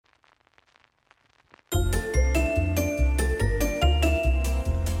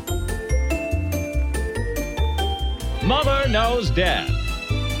Mother Knows Death,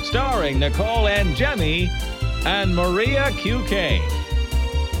 starring Nicole Angemi and Maria Q. Kane.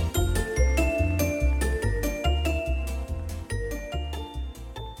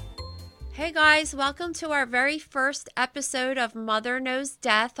 Hey guys, welcome to our very first episode of Mother Knows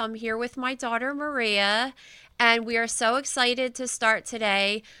Death. I'm here with my daughter Maria, and we are so excited to start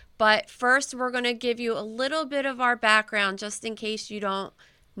today. But first, we're going to give you a little bit of our background just in case you don't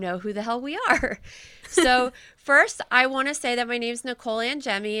know who the hell we are. So first, I want to say that my name is Nicole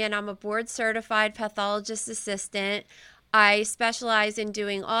Angemi, and I'm a board-certified pathologist assistant. I specialize in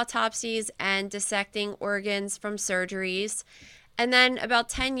doing autopsies and dissecting organs from surgeries. And then about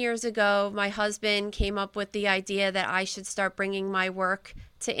 10 years ago, my husband came up with the idea that I should start bringing my work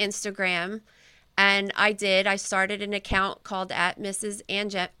to Instagram. And I did. I started an account called @Mrs_Angemi.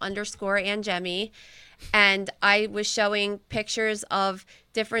 And I was showing pictures of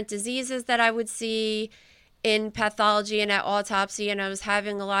different diseases that I would see in pathology and at autopsy. And I was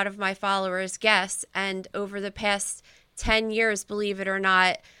having a lot of my followers guess. And over the past 10 years, believe it or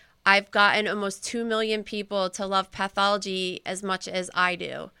not, I've gotten almost 2 million people to love pathology as much as I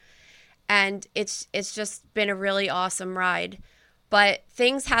do. And it's just been a really awesome ride. But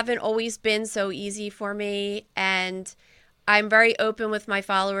things haven't always been so easy for me. And I'm very open with my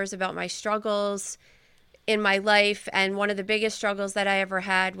followers about my struggles in my life. And one of the biggest struggles that I ever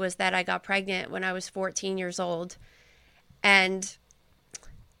had was that I got pregnant when I was 14 years old. And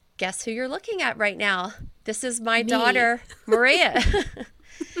guess who you're looking at right now? This is my daughter, Maria.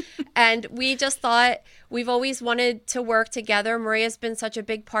 And we just thought we've always wanted to work together. Maria's been such a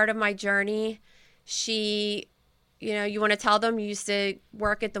big part of my journey. She, you want to tell them you used to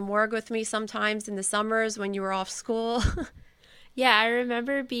work at the morgue with me sometimes in the summers when you were off school. Yeah, I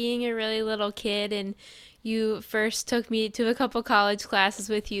remember being a really little kid and you first took me to a couple college classes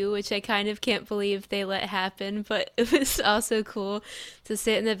with you, which I kind of can't believe they let happen, but it was also cool to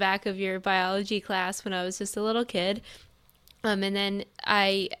sit in the back of your biology class when I was just a little kid. And then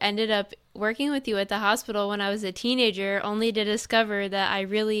I ended up working with you at the hospital when I was a teenager, only to discover that I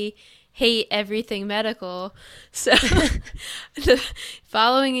really hate everything medical. So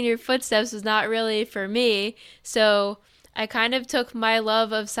following in your footsteps was not really for me. So I kind of took my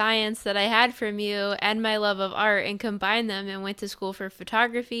love of science that I had from you and my love of art and combined them and went to school for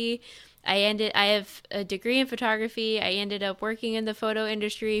photography. I have a degree in photography. I ended up working in the photo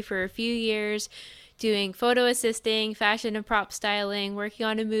industry for a few years, doing photo assisting, fashion and prop styling, working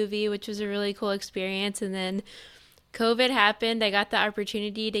on a movie, which was a really cool experience. And then COVID happened. I got the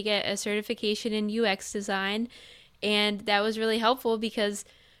opportunity to get a certification in UX design. And that was really helpful because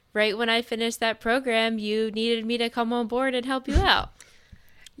right when I finished that program, you needed me to come on board and help you out.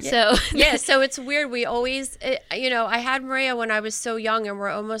 So it's weird. We always, I had Maria when I was so young and we're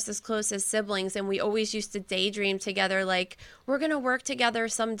almost as close as siblings. And we always used to daydream together, like, we're going to work together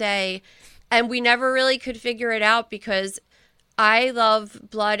someday. And we never really could figure it out because I love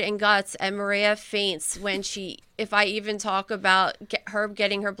blood and guts, and Maria faints if I even talk about her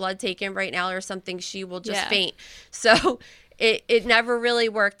getting her blood taken right now or something, she will just faint. So it never really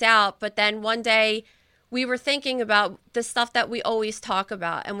worked out. But then one day we were thinking about the stuff that we always talk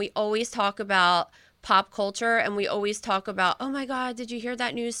about, and we always talk about pop culture, and we always talk about, oh my God, did you hear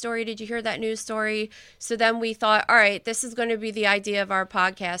that news story? Did you hear that news story? So then we thought, all right, this is going to be the idea of our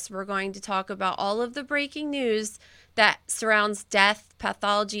podcast. We're going to talk about all of the breaking news that surrounds death,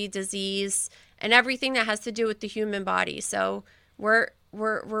 pathology, disease, and everything that has to do with the human body. So we're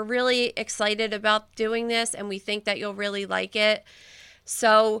really excited about doing this, and we think that you'll really like it.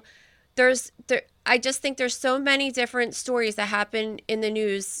 So I just think there's so many different stories that happen in the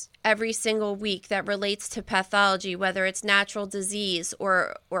news every single week that relates to pathology, whether it's natural disease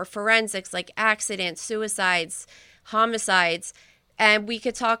or forensics like accidents, suicides, homicides. And we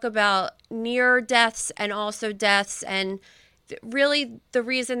could talk about near deaths and also deaths. And really the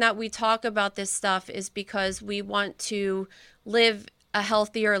reason that we talk about this stuff is because we want to live a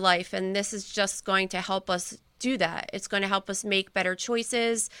healthier life. And this is just going to help us do that. It's going to help us make better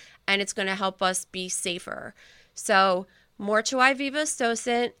choices, and it's going to help us be safer. So Mortuae Vivos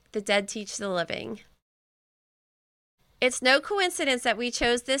Docent, the dead teach the living. It's no coincidence that we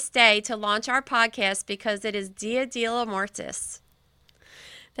chose this day to launch our podcast because it is Dia de los Muertos.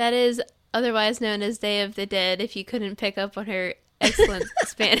 That is otherwise known as Day of the Dead, if you couldn't pick up on her excellent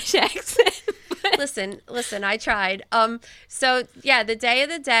Spanish accent. Listen, I tried. So yeah, the Day of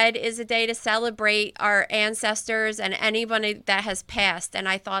the Dead is a day to celebrate our ancestors and anybody that has passed. And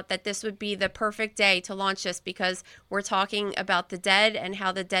I thought that this would be the perfect day to launch this because we're talking about the dead and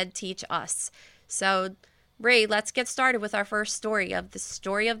how the dead teach us. So Ray, let's get started with our first story of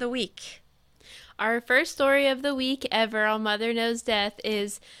the week. Our first story of the week ever on Mother Knows Death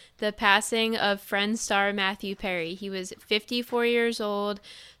is the passing of Friends star Matthew Perry. He was 54 years old,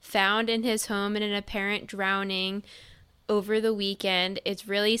 found in his home in an apparent drowning over the weekend. It's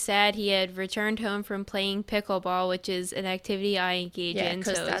really sad. He had returned home from playing pickleball, which is an activity I engage in.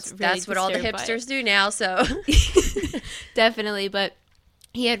 Because so that's what all the hipsters do now. So definitely, but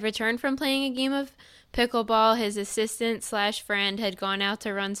he had returned from playing a game of pickleball. His assistant / friend had gone out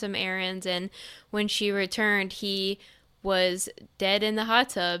to run some errands, and when she returned, he was dead in the hot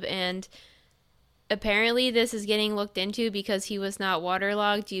tub. And apparently this is getting looked into because he was not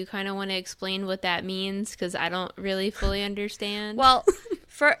waterlogged. Do you kind of want to explain what that means? Because I don't really fully understand. Well,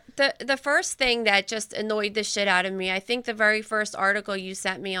 for the first thing that just annoyed the shit out of me, I think the very first article you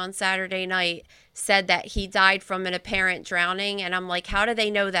sent me on Saturday night said that he died from an apparent drowning. And I'm like, how do they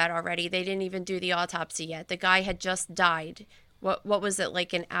know that already? They didn't even do the autopsy yet. The guy had just died. What was it,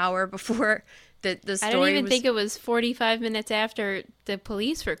 like an hour before the story? I don't even think it was 45 minutes after the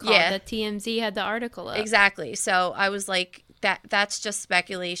police were called that TMZ had the article up. Exactly. So I was like, that's just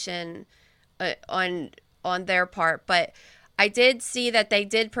speculation on their part. But I did see that they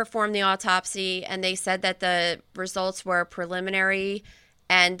did perform the autopsy, and they said that the results were preliminary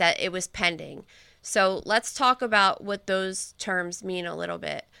and that it was pending. So let's talk about what those terms mean a little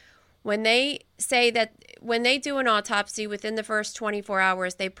bit. When they say that when they do an autopsy within the first 24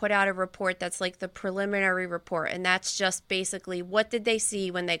 hours, they put out a report that's like the preliminary report. And that's just basically what did they see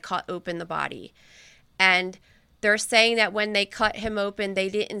when they cut open the body. And they're saying that when they cut him open, they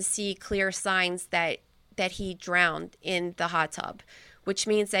didn't see clear signs that he drowned in the hot tub, which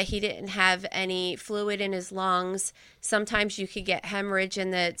means that he didn't have any fluid in his lungs. Sometimes you could get hemorrhage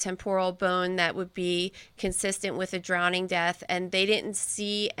in the temporal bone that would be consistent with a drowning death, and they didn't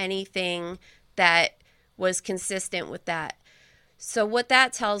see anything that was consistent with that. So what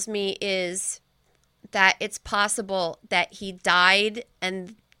that tells me is that it's possible that he died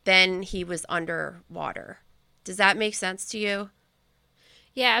and then he was underwater. Does that make sense to you?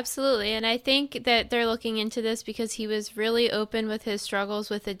 Yeah, absolutely. And I think that they're looking into this because he was really open with his struggles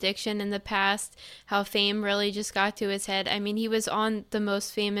with addiction in the past, how fame really just got to his head. I mean, he was on the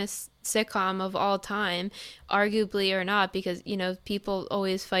most famous sitcom of all time, arguably or not, because, you know, people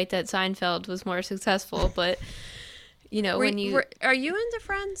always fight that Seinfeld was more successful. But, you know, are you into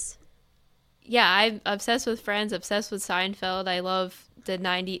Friends? Yeah, I'm obsessed with Friends, obsessed with Seinfeld. I love the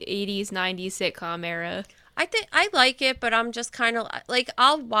 80s, 90s sitcom era. I think I like it, but I'm just kind of like,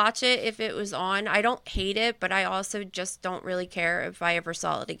 I'll watch it if it was on. I don't hate it, but I also just don't really care if I ever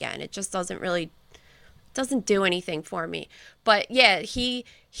saw it again. It just doesn't do anything for me. But yeah, he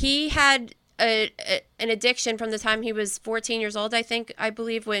had an addiction from the time he was 14 years old, I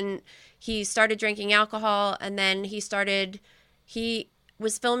believe, when he started drinking alcohol. And then he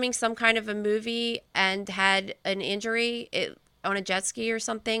was filming some kind of a movie and had an injury on a jet ski or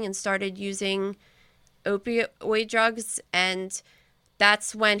something and started using opioid drugs, and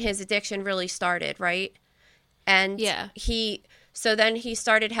that's when his addiction really started, right? And yeah, so then he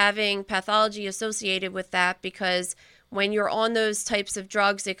started having pathology associated with that, because when you're on those types of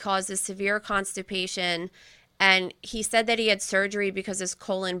drugs, it causes severe constipation. And he said that he had surgery because his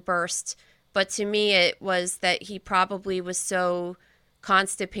colon burst, but to me it was that he probably was so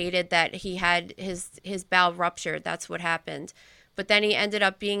constipated that he had his bowel ruptured. That's what happened. But then he ended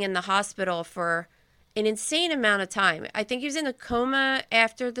up being in the hospital for an insane amount of time. I think he was in a coma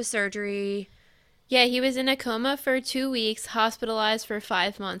after the surgery. Yeah, he was in a coma for 2 weeks, hospitalized for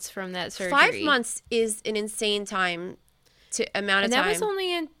 5 months from that surgery. 5 months is an insane amount of time. And that was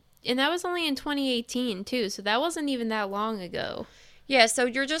only in 2018 too, so that wasn't even that long ago. Yeah, so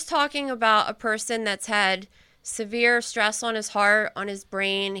you're just talking about a person that's had severe stress on his heart, on his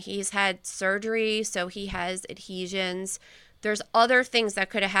brain. He's had surgery, so he has adhesions. There's other things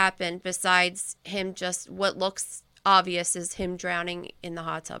that could have happened besides him just what looks obvious is him drowning in the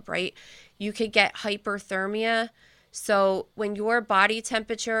hot tub, right? You could get hyperthermia. So when your body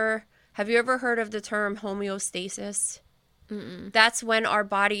temperature, have you ever heard of the term homeostasis? Mm-mm. That's when our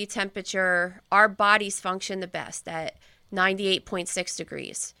body temperature, our bodies function the best at 98.6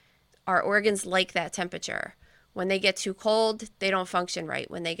 degrees. Our organs like that temperature. When they get too cold, they don't function right.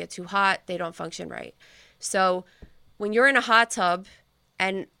 When they get too hot, they don't function right. So when you're in a hot tub,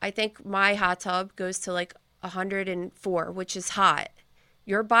 and I think my hot tub goes to like 104, which is hot,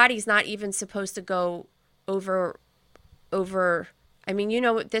 your body's not even supposed to go over. I mean, you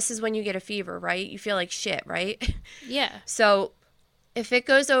know, this is when you get a fever, right? You feel like shit, right? Yeah. So if it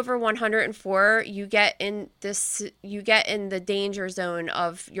goes over 104, you get in the danger zone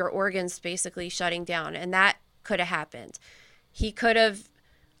of your organs basically shutting down, and that could have happened. He could have,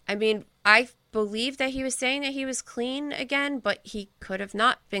 I mean, I believe that he was saying that he was clean again, but he could have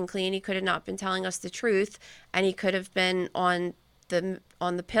not been clean. He could have not been telling us the truth, and he could have been on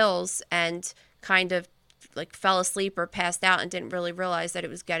the pills and kind of like fell asleep or passed out and didn't really realize that it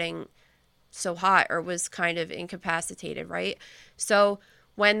was getting so hot, or was kind of incapacitated, right? So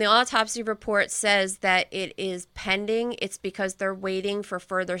when the autopsy report says that it is pending, it's because they're waiting for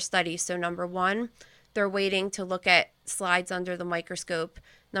further studies. So number one, they're waiting to look at slides under the microscope.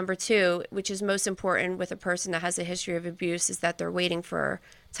 Number two, which is most important with a person that has a history of abuse, is that they're waiting for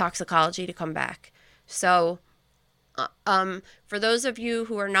toxicology to come back. So for those of you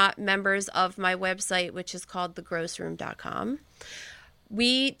who are not members of my website, which is called thegrossroom.com,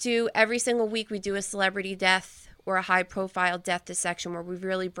 we do every single week, we do a celebrity death or a high profile death dissection where we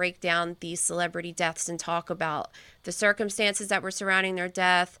really break down these celebrity deaths and talk about the circumstances that were surrounding their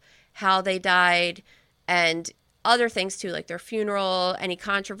death, how they died, and other things too, like their funeral, any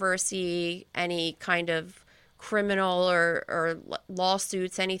controversy, any kind of criminal or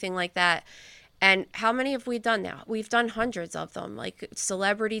lawsuits, anything like that. And how many have we done now? We've done hundreds of them, like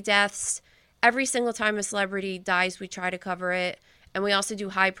celebrity deaths. Every single time a celebrity dies, we try to cover it. And we also do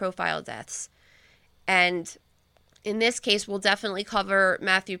high profile deaths. And in this case, we'll definitely cover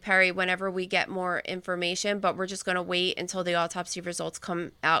Matthew Perry whenever we get more information, but we're just going to wait until the autopsy results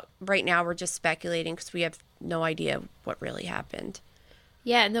come out. Right now, we're just speculating because we have no idea what really happened.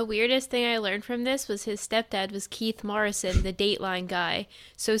 Yeah, and the weirdest thing I learned from this was his stepdad was Keith Morrison, the Dateline guy.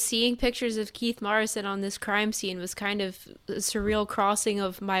 So seeing pictures of Keith Morrison on this crime scene was kind of a surreal crossing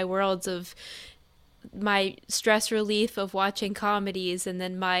of my worlds, of my stress relief of watching comedies and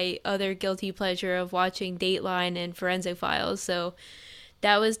then my other guilty pleasure of watching Dateline and Forensic Files. So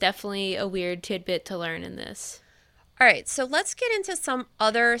that was definitely a weird tidbit to learn in this. All right, so let's get into some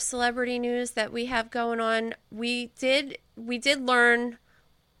other celebrity news that we have going on. We did learn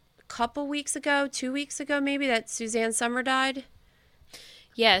a couple weeks ago, 2 weeks ago maybe, that Suzanne Sommer died.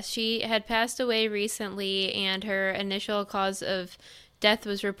 Yes, she had passed away recently, and her initial cause of death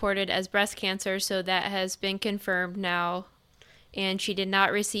was reported as breast cancer, so that has been confirmed now, and she did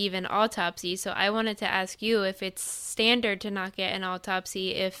not receive an autopsy. So I wanted to ask you if it's standard to not get an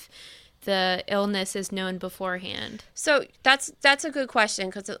autopsy if the illness is known beforehand. So that's a good question,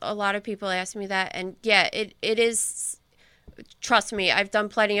 because a lot of people ask me that, and yeah, it is. Trust me, I've done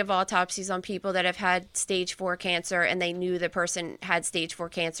plenty of autopsies on people that have had stage 4 cancer, and they knew the person had stage 4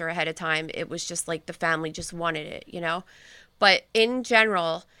 cancer ahead of time. It was just like the family just wanted it, you know? But in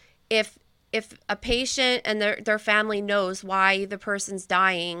general, if a patient and their family knows why the person's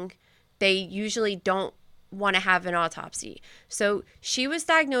dying, they usually don't want to have an autopsy. So she was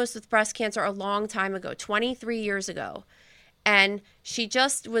diagnosed with breast cancer a long time ago, 23 years ago. And she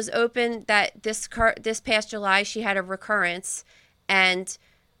just was open that this past July she had a recurrence, and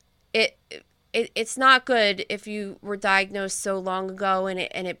it's not good if you were diagnosed so long ago and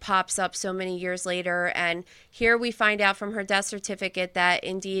it pops up so many years later. And here we find out from her death certificate that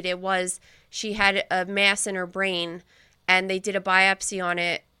indeed she had a mass in her brain, and they did a biopsy on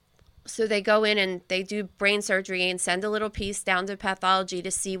it. So they go in and they do brain surgery and send a little piece down to pathology to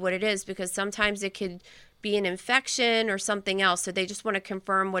see what it is, because sometimes it could be an infection or something else. So they just want to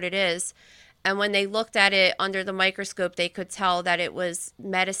confirm what it is. And when they looked at it under the microscope, they could tell that it was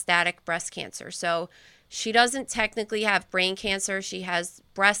metastatic breast cancer. So she doesn't technically have brain cancer. She has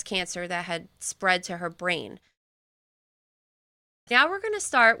breast cancer that had spread to her brain. Now we're going to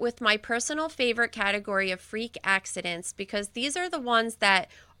start with my personal favorite category of freak accidents, because these are the ones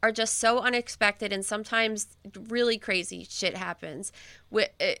that are just so unexpected, and sometimes really crazy shit happens.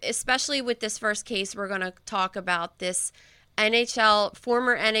 Especially with this first case, we're going to talk about this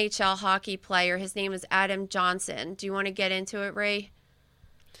former NHL hockey player. His name is Adam Johnson. Do you want to get into it, Ray?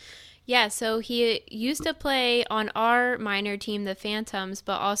 Yeah, so he used to play on our minor team, the Phantoms,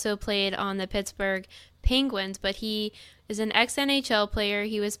 but also played on the Pittsburgh Penguins. But he is an ex-NHL player.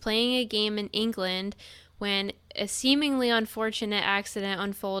 He was playing a game in England when a seemingly unfortunate accident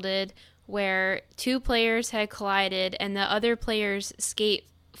unfolded where two players had collided and the other player's skate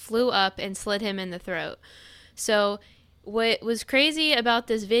flew up and slit him in the throat. So what was crazy about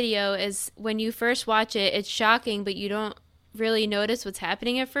this video is when you first watch it, it's shocking, but you don't really notice what's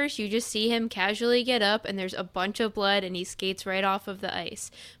happening at first. You just see him casually get up and there's a bunch of blood and he skates right off of the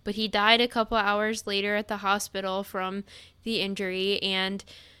ice. But he died a couple hours later at the hospital from the injury, and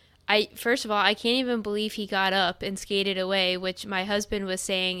first of all, I can't even believe he got up and skated away, which my husband was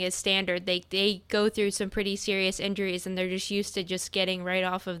saying is standard. They go through some pretty serious injuries and they're just used to just getting right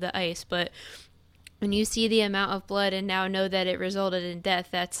off of the ice. But when you see the amount of blood and now know that it resulted in death,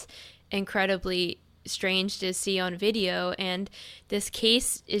 that's incredibly strange to see on video. And this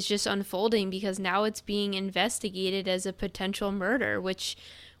case is just unfolding because now it's being investigated as a potential murder, which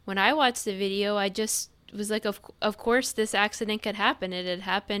when I watched the video, I just was like, of course this accident could happen. It had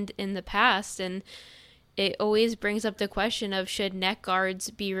happened in the past, and it always brings up the question of should neck guards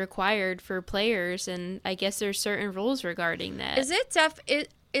be required for players, and I guess there's certain rules regarding that. Is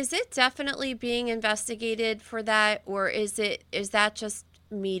it definitely being investigated for that, or is that just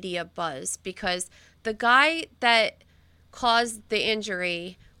media buzz? Because the guy that caused the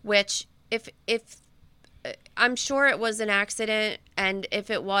injury, which if I'm sure it was an accident, and if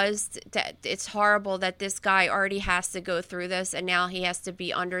it was, that it's horrible that this guy already has to go through this, and now he has to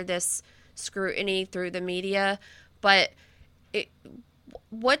be under this scrutiny through the media. But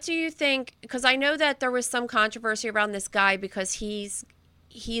what do you think? Because I know that there was some controversy around this guy because he's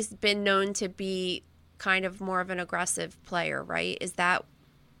been known to be kind of more of an aggressive player, right? Is that?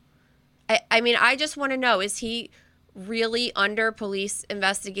 I mean, I just want to know: is he really under police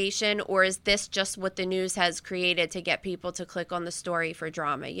investigation, or is this just what the news has created to get people to click on the story for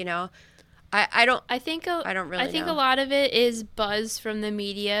drama? You know, I don't really think know. A lot of it is buzz from the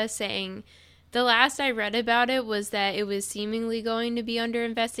media saying. The last I read about it was that it was seemingly going to be under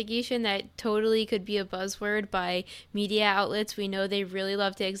investigation. That totally could be a buzzword by media outlets. We know they really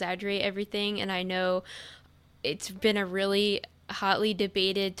love to exaggerate everything, and I know it's been a really hotly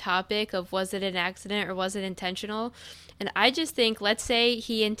debated topic of was it an accident or was it intentional. And I just think, let's say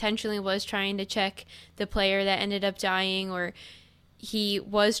he intentionally was trying to check the player that ended up dying, or he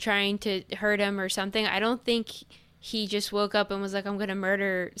was trying to hurt him or something. I don't think he just woke up and was like, I'm going to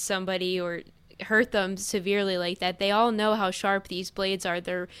murder somebody or hurt them severely like that. They all know how sharp these blades are.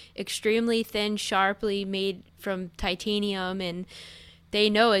 They're extremely thin, sharply made from titanium, and they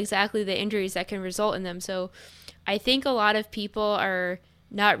know exactly the injuries that can result in them. So I think a lot of people are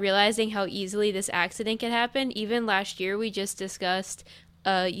not realizing how easily this accident can happen. Even last year, we just discussed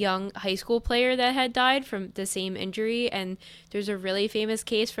a young high school player that had died from the same injury, and there's a really famous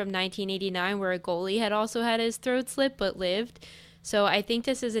case from 1989 where a goalie had also had his throat slit but lived. So I think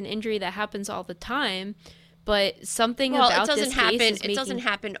this is an injury that happens all the time, but something about this case is it doesn't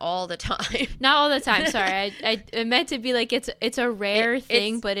happen all the time. Not all the time. Sorry, I meant to be like it's a rare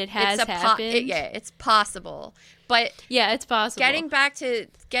thing, but it has happened. It's possible. But yeah, it's possible. Getting back to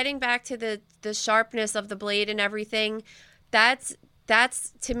the sharpness of the blade and everything, that's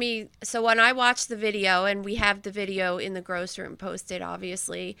to me. So when I watched the video, and we have the video in the gross room posted,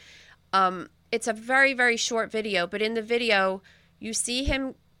 obviously, it's a very, very short video. But in the video, you see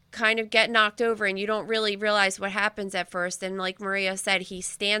him kind of get knocked over, and you don't really realize what happens at first. And like Maria said, he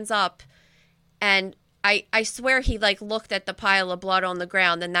stands up, and I swear he like looked at the pile of blood on the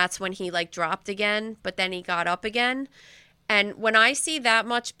ground, and that's when he like dropped again, but then he got up again. And when I see that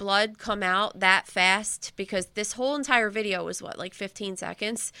much blood come out that fast, because this whole entire video was like 15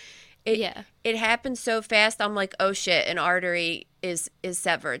 seconds. It happened so fast. I'm like, oh shit, an artery is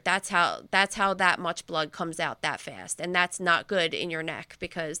severed. That's how that much blood comes out that fast. And that's not good in your neck,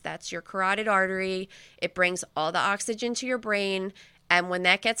 because that's your carotid artery. It brings all the oxygen to your brain. And when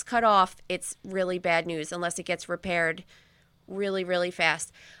that gets cut off, it's really bad news unless it gets repaired really, really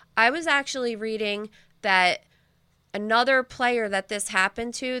fast. I was actually reading that another player that this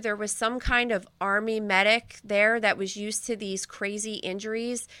happened to, there was some kind of army medic there that was used to these crazy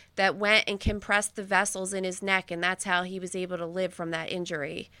injuries that went and compressed the vessels in his neck, and that's how he was able to live from that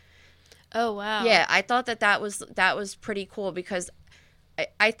injury. Oh, wow. Yeah, I thought that was pretty cool, because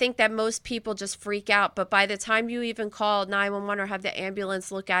I think that most people just freak out, but by the time you even call 911 or have the ambulance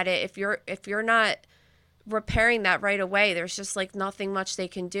look at it, if you're not repairing that right away, there's just like nothing much they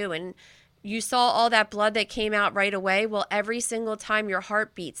can do. And you saw all that blood that came out right away. Well, every single time your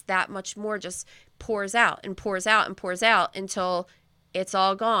heart beats, that much more just pours out and pours out and pours out until it's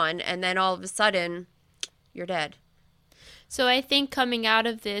all gone. And then all of a sudden, you're dead. So I think coming out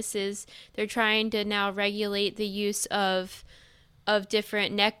of this is they're trying to now regulate the use of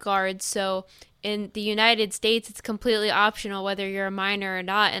different neck guards. So in the United States, it's completely optional whether you're a minor or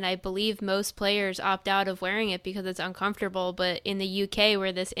not, and I believe most players opt out of wearing it because it's uncomfortable. But in the UK,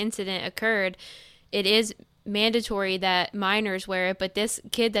 where this incident occurred, it is mandatory that minors wear it. But this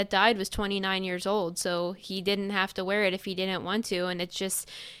kid that died was 29 years old, so he didn't have to wear it if he didn't want to. And it's just,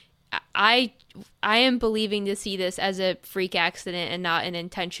 I am believing to see this as a freak accident and not an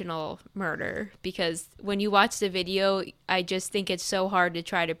intentional murder, because when you watch the video, I just think it's so hard to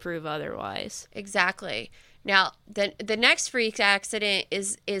try to prove otherwise. Exactly. Now, the next freak accident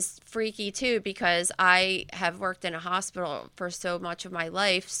is freaky too, because I have worked in a hospital for so much of my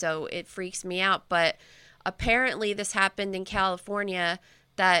life, so it freaks me out. But apparently this happened in California,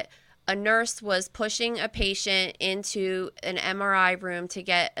 that a nurse was pushing a patient into an MRI room to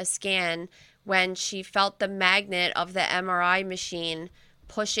get a scan when she felt the magnet of the MRI machine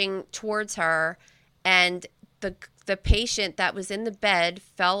pushing towards her, and the patient that was in the bed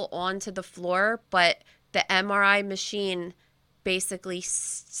fell onto the floor, but the MRI machine basically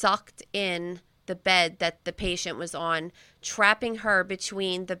sucked in the bed that the patient was on, trapping her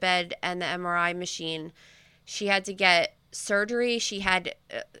between the bed and the MRI machine. She had to get surgery. She had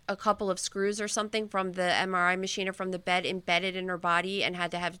a couple of screws or something from the MRI machine or from the bed embedded in her body and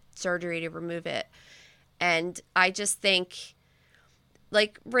had to have surgery to remove it. And I just think,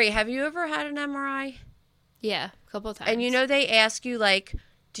 like, Ray, have you ever had an MRI? Yeah, a couple of times. And you know, they ask you, like,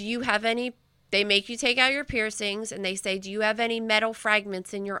 do you have any, they make you take out your piercings and they say, do you have any metal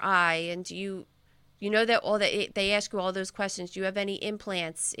fragments in your eye? And do you know that all that they ask you all those questions. Do you have any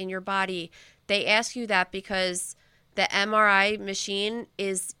implants in your body? They ask you that because the MRI machine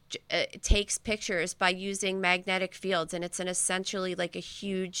takes pictures by using magnetic fields, and it's essentially like a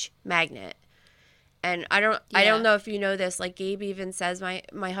huge magnet. And I don't know if you know this, like Gabe even says,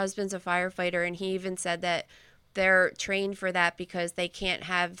 my husband's a firefighter, and he even said that they're trained for that because they can't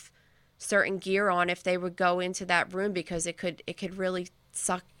have certain gear on if they would go into that room because it could really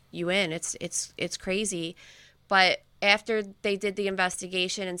suck you in. It's crazy. But after they did the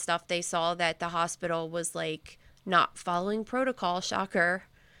investigation and stuff, they saw that the hospital was like not following protocol. Shocker.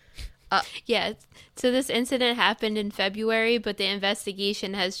 Yeah, so this incident happened in February, but the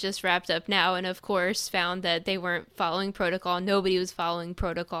investigation has just wrapped up now, and of course found that they weren't following protocol. Nobody was following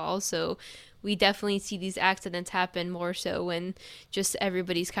protocol, so we definitely see these accidents happen more so when just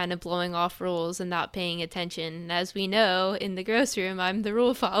everybody's kind of blowing off rules and not paying attention. And as we know, in the gross room, I'm the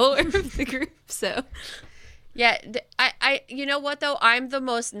rule follower of the group, so... Yeah, I you know what, though? I'm the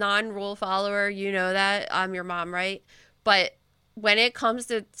most non-rule follower. You know that. I'm your mom, right? But when it comes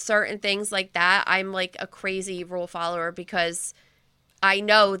to certain things like that, I'm like a crazy rule follower because I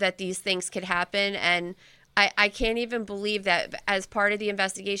know that these things could happen. And I can't even believe that as part of the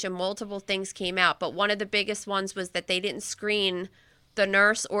investigation, multiple things came out. But one of the biggest ones was that they didn't screen the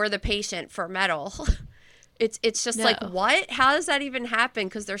nurse or the patient for metal. It's just like, what? How does that even happen?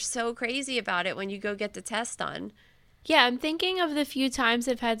 Because they're so crazy about it when you go get the test done. Yeah, I'm thinking of the few times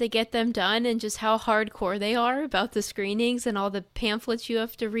I've had to get them done and just how hardcore they are about the screenings and all the pamphlets you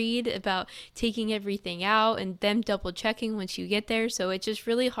have to read about taking everything out and them double checking once you get there. So it's just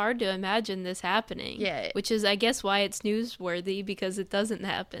really hard to imagine this happening. Yeah. Which is, I guess, why it's newsworthy, because it doesn't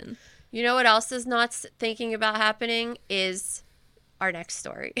happen. You know what else is not thinking about happening is our next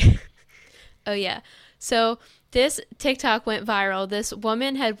story. Oh, yeah. So this TikTok went viral. This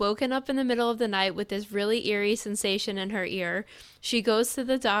woman had woken up in the middle of the night with this really eerie sensation in her ear. She goes to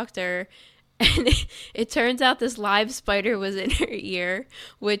the doctor, and it turns out this live spider was in her ear,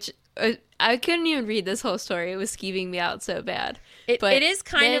 which I couldn't even read this whole story. It was skeeving me out so bad. It is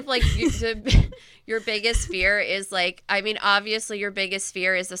kind of like your biggest fear is like, I mean, obviously your biggest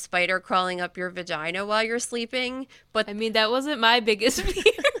fear is a spider crawling up your vagina while you're sleeping. But I mean, that wasn't my biggest fear.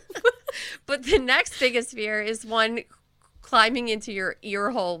 But the next biggest fear is one climbing into your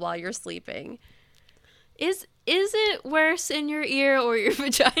ear hole while you're sleeping. Is it worse in your ear or your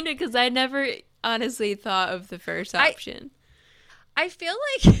vagina? Because I never honestly thought of the first option. I feel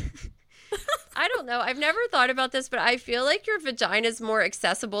like, I don't know. I've never thought about this, but I feel like your vagina is more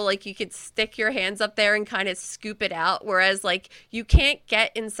accessible. Like you could stick your hands up there and kind of scoop it out. Whereas like you can't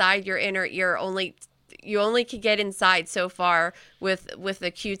get inside your inner ear. You only could get inside so far with a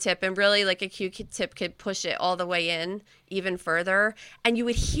Q-tip, and really like a Q-tip could push it all the way in even further, and you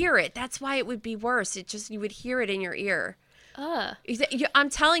would hear it. That's why it would be worse. You would hear it in your ear. I'm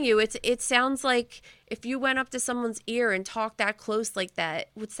telling you, it sounds like if you went up to someone's ear and talked that close like that.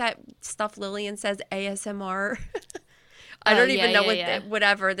 What's that stuff Lillian says? ASMR. I don't even know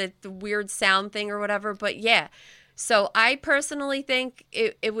whatever the weird sound thing or whatever. But yeah, so I personally think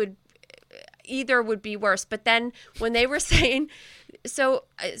it would. Either would be worse. But then when they were saying, so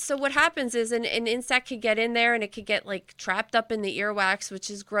what happens is an insect could get in there and it could get like trapped up in the earwax, which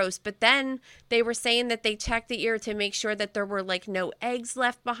is gross. But then they were saying that they checked the ear to make sure that there were like no eggs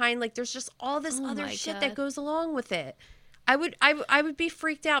left behind. Like there's just all this other shit that goes along with it. I would be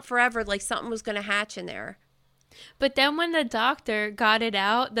freaked out forever, like something was going to hatch in there. But then when the doctor got it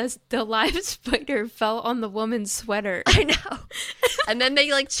out, the live spider fell on the woman's sweater. I know. And then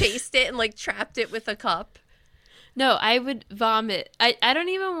they like chased it and like trapped it with a cup. No, I would vomit. I don't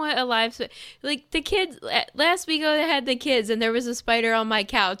even want a live spider. Like the kids, last week I had the kids and there was a spider on my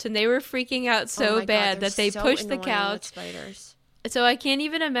couch and they were freaking out so bad that they pushed the couch. Spiders. So I can't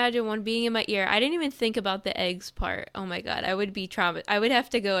even imagine one being in my ear. I didn't even think about the eggs part. Oh my God, I would be traumatized. I would have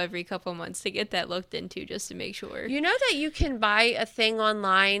to go every couple months to get that looked into just to make sure. You know that you can buy a thing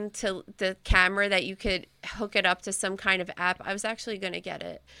online to the camera that you could hook it up to some kind of app. I was actually going to get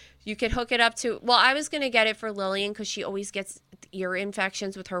it. You could hook it up to, well, I was going to get it for Lillian because she always gets ear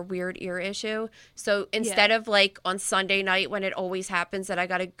infections with her weird ear issue. So instead of like on Sunday night when it always happens that I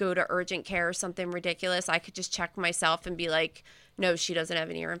got to go to urgent care or something ridiculous, I could just check myself and be like, no, she doesn't have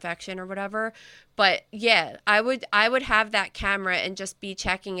an ear infection or whatever. But yeah, I would have that camera and just be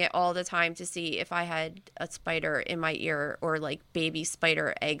checking it all the time to see if I had a spider in my ear or like baby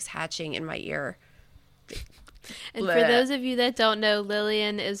spider eggs hatching in my ear. And for those of you that don't know,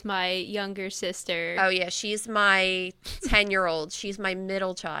 Lillian is my younger sister. Oh yeah, she's my 10-year-old. She's my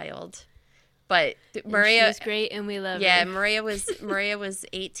middle child. But Maria, she's great, and we love her. Yeah, Maria was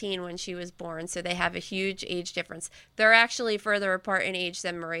 18 when she was born, so they have a huge age difference. They're actually further apart in age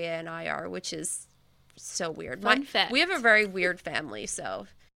than Maria and I are, which is so weird. Fun fact. We have a very weird family, so.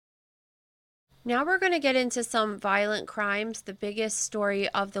 Now we're going to get into some violent crimes. The biggest story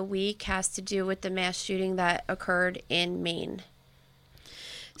of the week has to do with the mass shooting that occurred in Maine.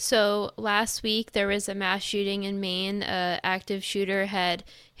 So last week there was a mass shooting in Maine. An active shooter had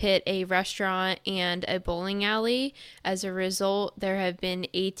hit a restaurant and a bowling alley. As a result, there have been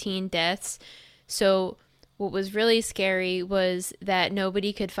 18 deaths. So what was really scary was that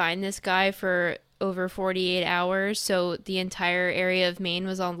nobody could find this guy for over 48 hours. So the entire area of Maine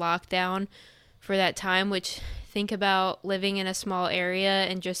was on lockdown for that time, which think about living in a small area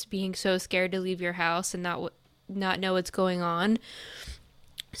and just being so scared to leave your house and not know what's going on.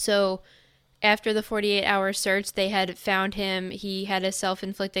 So after the 48-hour search, they had found him. He had a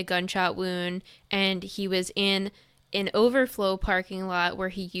self-inflicted gunshot wound, and he was in an overflow parking lot where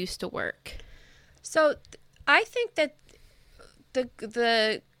he used to work. So I think that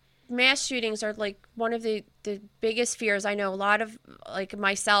the mass shootings are like one of the biggest fears. I know a lot of like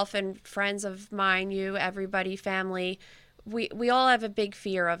myself and friends of mine, you, everybody, family, we all have a big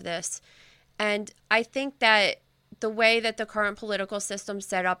fear of this. And I think that the way that the current political system's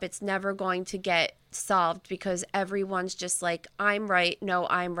set up, it's never going to get solved because everyone's just like, I'm right, no,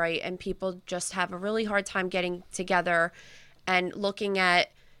 I'm right. And people just have a really hard time getting together and looking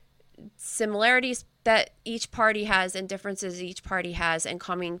at similarities that each party has and differences each party has and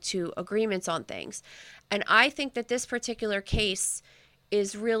coming to agreements on things. And I think that this particular case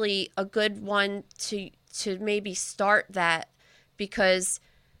is really a good one to maybe start that, because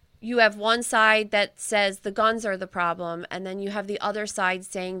you have one side that says the guns are the problem, and then you have the other side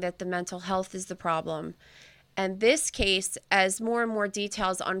saying that the mental health is the problem. And this case, as more and more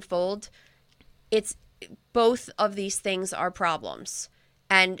details unfold, it's both of these things are problems,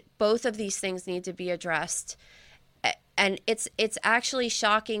 and both of these things need to be addressed. And it's actually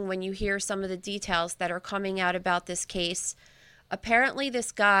shocking when you hear some of the details that are coming out about this case. Apparently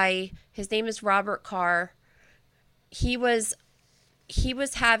this guy, his name is Robert Carr, he broke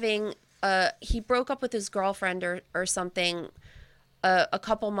up with his girlfriend or something a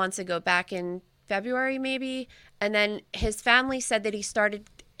couple months ago, back in February maybe. And then his family said that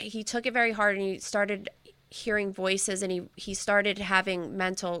he took it very hard and he started hearing voices and he started having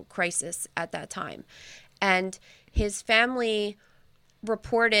mental crisis at that time. And his family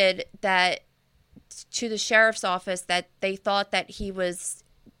reported that to the sheriff's office that they thought that he was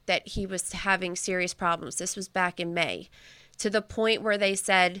having serious problems. This was back in May, to the point where they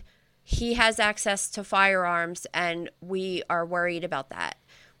said he has access to firearms and we are worried about that,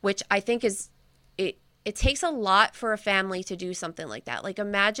 which I think is it takes a lot for a family to do something like that. Like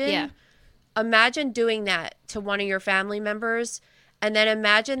imagine doing that to one of your family members, and then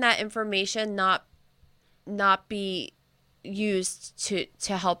imagine that information not be used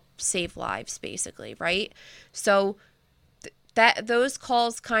to help save lives, basically, right? So that those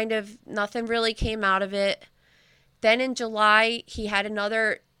calls kind of, nothing really came out of it. Then in July, he had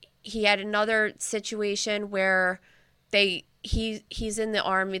another situation where he's in the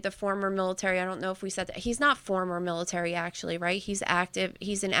Army, the former military. I don't know if we said that. He's not former military, actually, right? He's active.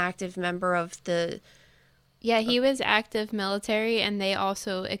 He's an active member of the... Yeah, he was active military, and they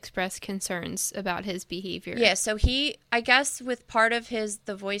also expressed concerns about his behavior. Yeah, so I guess with part of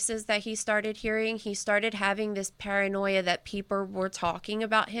the voices that he started hearing, he started having this paranoia that people were talking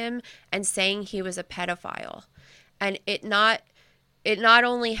about him and saying he was a pedophile. And it not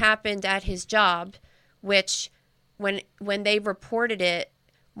only happened at his job, which when they reported it,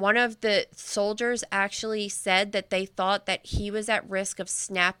 one of the soldiers actually said that they thought that he was at risk of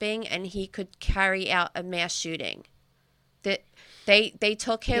snapping and he could carry out a mass shooting. That they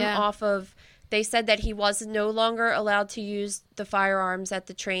took him off of They said that he was no longer allowed to use the firearms at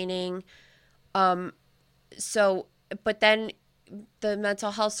the training. But then the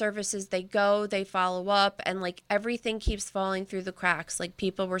mental health services, they follow up, and like everything keeps falling through the cracks. Like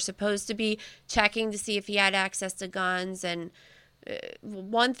people were supposed to be checking to see if he had access to guns, and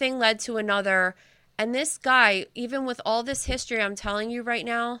one thing led to another. And this guy, even with all this history I'm telling you right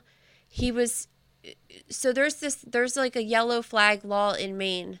now, there's like a yellow flag law in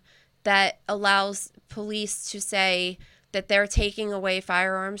Maine that allows police to say that they're taking away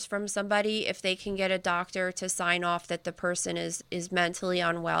firearms from somebody if they can get a doctor to sign off that the person is mentally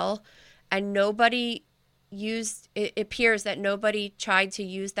unwell. And it appears that nobody tried to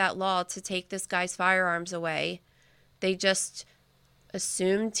use that law to take this guy's firearms away. They just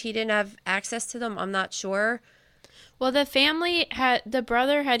assumed he didn't have access to them. I'm not sure. Well, the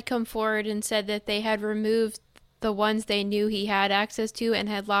brother had come forward and said that they had removed the ones they knew he had access to and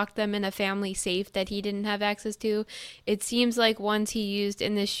had locked them in a family safe that he didn't have access to. It seems like ones he used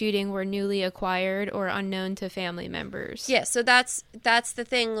in this shooting were newly acquired or unknown to family members. Yeah, so that's the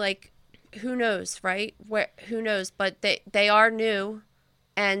thing. Like, who knows, right? Who knows? But they are new,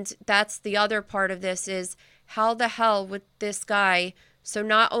 and that's the other part of this is how the hell with this guy. So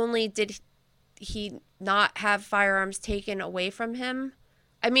not only did he not have firearms taken away from him,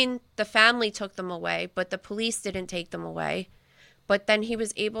 I mean, the family took them away, but the police didn't take them away. But then he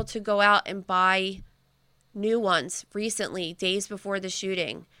was able to go out and buy new ones recently, days before the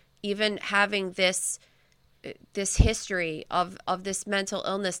shooting, even having this history of this mental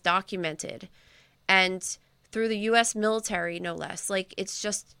illness documented, and through the U.S. military, no less. Like, it's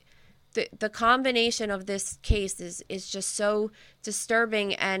just the combination of this case is just so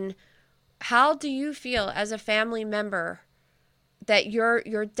disturbing. And how do you feel as a family member that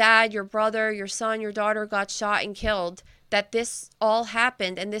your dad, your brother, your son, your daughter got shot and killed, that this all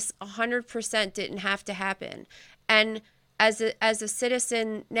happened and this 100% didn't have to happen? And as a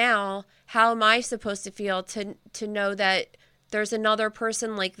citizen now, how am I supposed to feel to know that there's another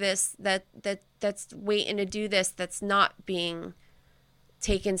person like this that's waiting to do this, that's not being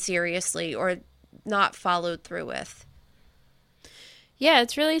taken seriously or not followed through with? Yeah,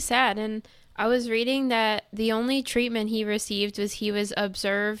 it's really sad. And I was reading that the only treatment he received was he was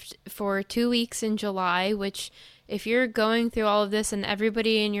observed for 2 weeks in July, which if you're going through all of this and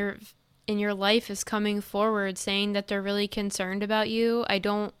everybody in your life is coming forward saying that they're really concerned about you, I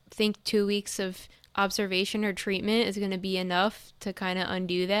don't think 2 weeks of observation or treatment is going to be enough to kind of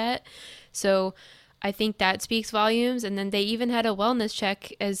undo that. So I think that speaks volumes. And then they even had a wellness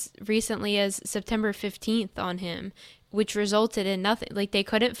check as recently as September 15th on him, which resulted in nothing. Like, they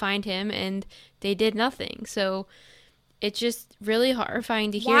couldn't find him and they did nothing. So it's just really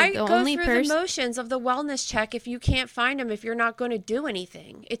horrifying to hear. Why go through the motions of the wellness check if you can't find him, if you're not going to do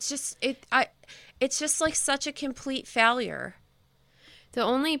anything? It's just like such a complete failure. The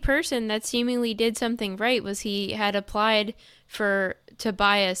only person that seemingly did something right was he had applied to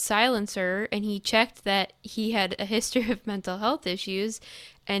buy a silencer, and he checked that he had a history of mental health issues.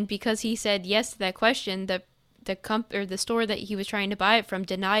 And because he said yes to that question, the store that he was trying to buy it from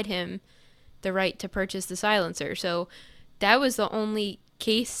denied him the right to purchase the silencer. So that was the only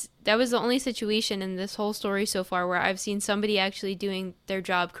situation in this whole story so far where I've seen somebody actually doing their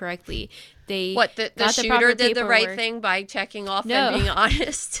job correctly. The shooter did the right thing by checking off and being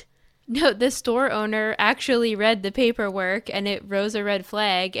honest? No, the store owner actually read the paperwork and it rose a red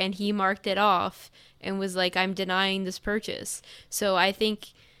flag, and he marked it off and was like, I'm denying this purchase. So I think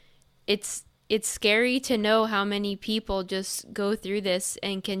it's scary to know how many people just go through this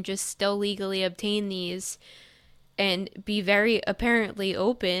and can just still legally obtain these and be very apparently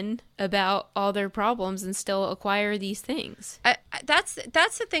open about all their problems and still acquire these things. That's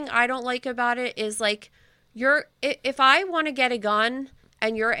the thing I don't like about it is, like, if I want to get a gun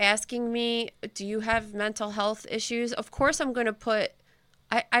and you're asking me, do you have mental health issues? Of course I'm going to put,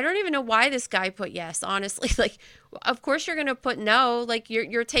 I don't even know why this guy put yes, honestly. Like, of course you're going to put no. Like,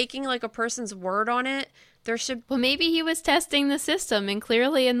 you're taking like a person's word on it. Well, maybe he was testing the system, and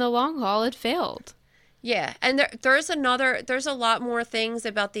clearly in the long haul it failed. Yeah, and there's a lot more things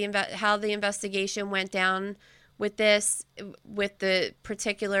about how the investigation went down with this, with the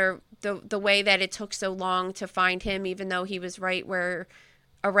particular, the way that it took so long to find him, even though he was right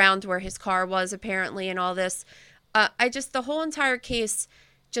around where his car was apparently, and all this. The whole entire case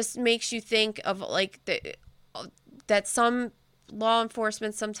just makes you think of like that some law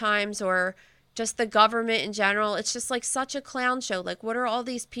enforcement sometimes, or just the government in general, it's just like such a clown show. Like, what are all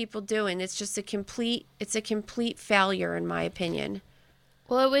these people doing? It's just a complete failure, in my opinion.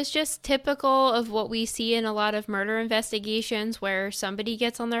 Well, it was just typical of what we see in a lot of murder investigations where somebody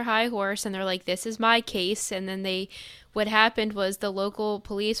gets on their high horse and they're like, this is my case. And then what happened was the local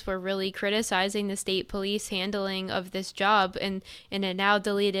police were really criticizing the state police handling of this job. And in a now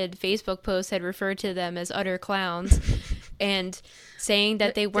deleted Facebook post had referred to them as utter clowns and saying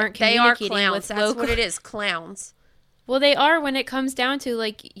that they weren't communicating they are clowns. with That's local. What it is, clowns. Well, they are when it comes down to,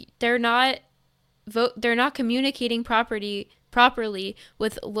 like, they're not communicating properly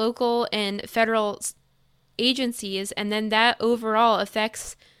with local and federal agencies, and then that overall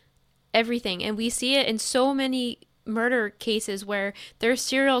affects everything. And we see it in so many murder cases where there's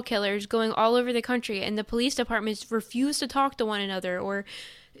serial killers going all over the country and the police departments refuse to talk to one another, or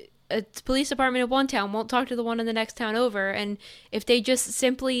a police department in one town won't talk to the one in the next town over. And if they just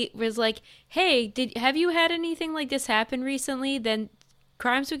simply was like, hey, have you had anything like this happen recently, then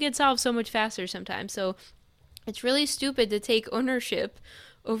crimes would get solved so much faster sometimes. So it's really stupid to take ownership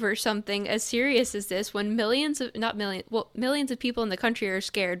over something as serious as this when millions of people in the country are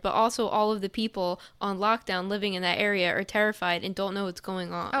scared, but also all of the people on lockdown living in that area are terrified and don't know what's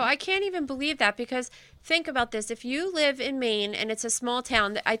going on. Oh, I can't even believe that, because think about this. If you live in Maine and it's a small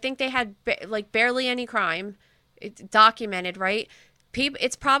town, I think they had barely any crime documented, right?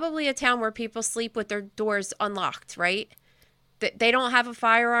 It's probably a town where people sleep with their doors unlocked, right? They don't have a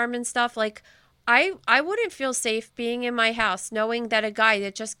firearm and stuff. Like, I wouldn't feel safe being in my house knowing that a guy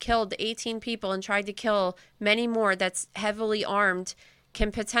that just killed 18 people and tried to kill many more that's heavily armed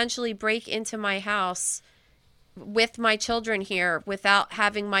can potentially break into my house with my children here without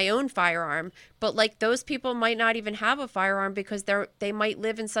having my own firearm. But like, those people might not even have a firearm because they might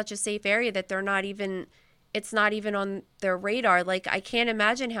live in such a safe area that it's not even on their radar. Like, I can't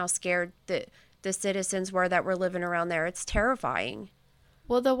imagine how scared the citizens were that were living around there. It's terrifying.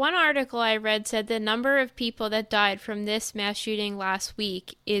 Well, the one article I read said the number of people that died from this mass shooting last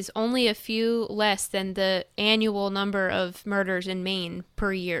week is only a few less than the annual number of murders in Maine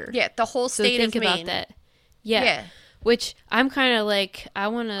per year. Yeah, the whole state of Maine. So think about that. Yeah. Which I'm kind of like, I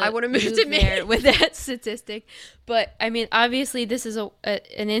want to move to Maine with that statistic. But I mean, obviously this is an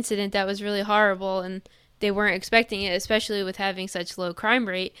incident that was really horrible and they weren't expecting it, especially with having such low crime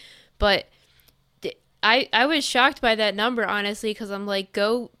rate. But I was shocked by that number, honestly, because I'm like,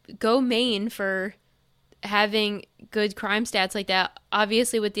 go Maine for having good crime stats like that,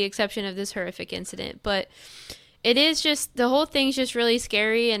 obviously with the exception of this horrific incident. But it is just, the whole thing's just really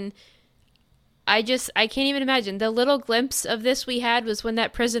scary, and I can't even imagine. The little glimpse of this we had was when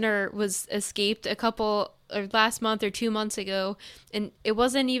that prisoner was escaped last month or 2 months ago, and it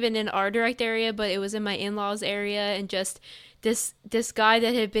wasn't even in our direct area, but it was in my in-laws area, and just this guy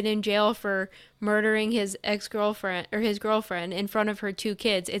that had been in jail for murdering his ex-girlfriend or his girlfriend in front of her 2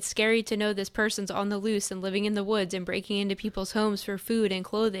 kids. It's scary to know this person's on the loose and living in the woods and breaking into people's homes for food and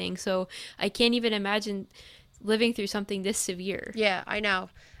clothing. So I can't even imagine living through something this severe. Yeah, I know.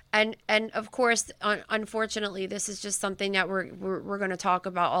 And of course, unfortunately, this is just something that we're going to talk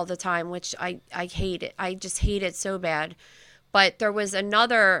about all the time, which I hate it. I just hate it so bad. But there was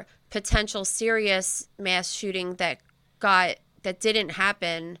another potential serious mass shooting that didn't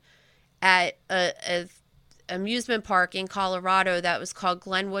happen at a amusement park in Colorado that was called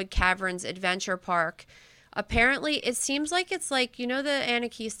Glenwood Caverns Adventure Park. Apparently, it seems like it's like, you know, the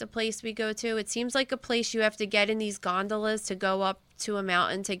Anakeesta place we go to? It seems like a place you have to get in these gondolas to go up to a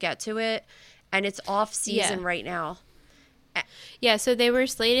mountain to get to it, and it's off season right now. Yeah, so they were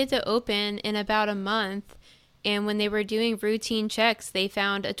slated to open in about a month, and when they were doing routine checks, they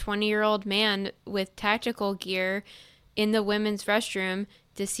found a 20-year-old man with tactical gear in the women's restroom,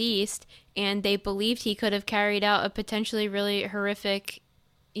 deceased, and they believed he could have carried out a potentially really horrific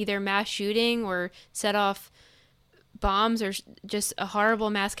either mass shooting or set off bombs or just a horrible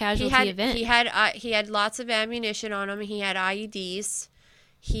mass casualty event. He had lots of ammunition on him. He had IEDs.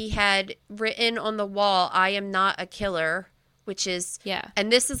 He had written on the wall, "I am not a killer," which is,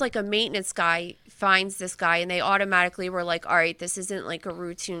 and this is like a maintenance guy finds this guy and they automatically were like, all right, this isn't like a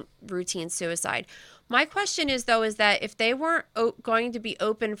routine suicide. My question is, though, is that if they weren't going to be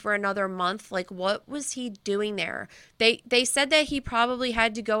open for another month, like, what was he doing there? They said that he probably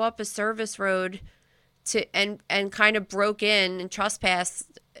had to go up a service road and kind of broke in and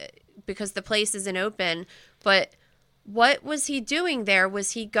trespassed because the place isn't open. But what was he doing there?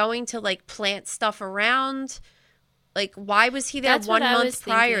 Was he going to, like, plant stuff around? Like, why was he there 1 month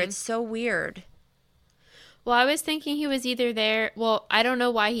prior? It's so weird. Well, I was thinking he was either there. Well, I don't know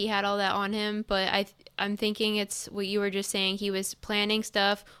why he had all that on him, but I'm thinking it's what you were just saying. He was planning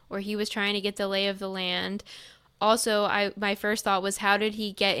stuff, or he was trying to get the lay of the land. also, my first thought was, how did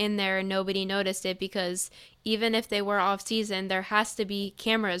he get in there and nobody noticed it? Because even if they were off season, there has to be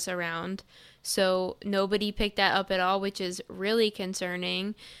cameras around. So nobody picked that up at all, which is really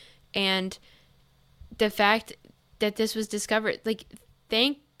concerning. And the fact that this was discovered, like,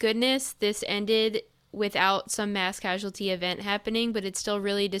 thank goodness this ended without some mass casualty event happening, but it's still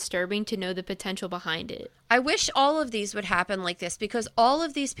really disturbing to know the potential behind it. I wish all of these would happen like this, because all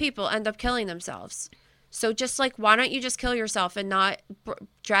of these people end up killing themselves. So just like, why don't you just kill yourself and not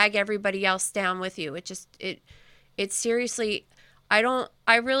drag everybody else down with you? It seriously,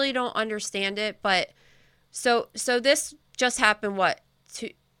 I really don't understand it. But so this just happened, what,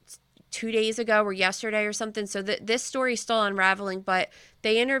 two days ago or yesterday or something. So this story's still unraveling, but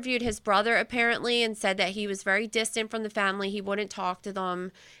they interviewed his brother apparently and said that he was very distant from the family. He wouldn't talk to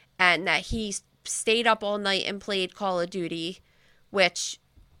them, and that he stayed up all night and played Call of Duty, which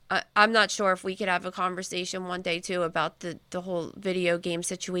I'm not sure if we could have a conversation one day too about the whole video game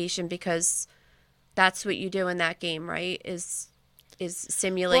situation, because that's what you do in that game, right? Is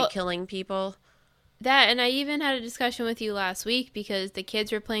simulate killing people. That, and I even had a discussion with you last week because the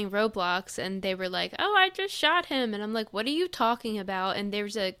kids were playing Roblox and they were like, oh, I just shot him. And I'm like, what are you talking about? And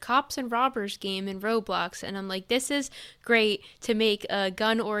there's a cops and robbers game in Roblox. And I'm like, this is great to make a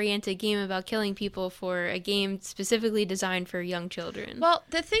gun-oriented game about killing people for a game specifically designed for young children. Well,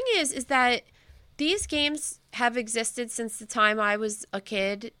 the thing is that these games have existed since the time I was a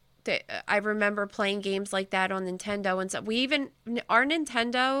kid. I remember playing games like that on Nintendo and stuff. Our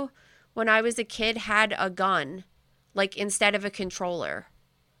Nintendo, when I was a kid, had a gun, like, instead of a controller.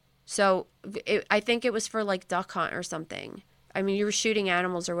 So I think it was for, like, Duck Hunt or something. I mean, you were shooting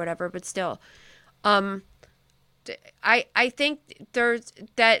animals or whatever, but still. I think there's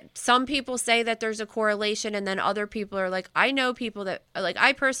that some people say that there's a correlation, and then other people are like, I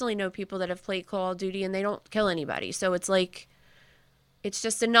personally know people that have played Call of Duty and they don't kill anybody. So it's like, it's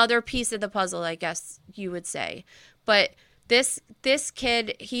just another piece of the puzzle, I guess you would say. But this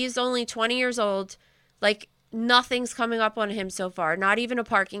kid, he's only 20 years old. Like, nothing's coming up on him so far, not even a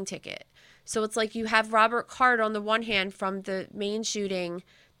parking ticket. So it's like you have Robert Card on the one hand from the main shooting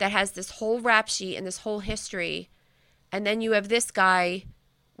that has this whole rap sheet and this whole history. And then you have this guy,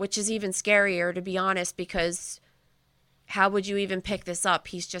 which is even scarier, to be honest, because how would you even pick this up?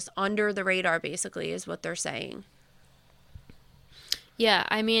 He's just under the radar, basically, is what they're saying. Yeah,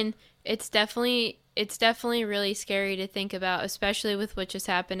 I mean, it's definitely really scary to think about, especially with what just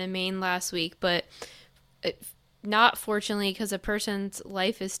happened in Maine last week. But not fortunately, because a person's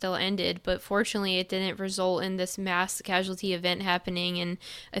life is still ended, but fortunately it didn't result in this mass casualty event happening and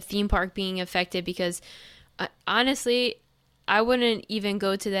a theme park being affected, because honestly, I wouldn't even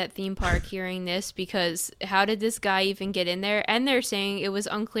go to that theme park hearing this, because how did this guy even get in there? And they're saying it was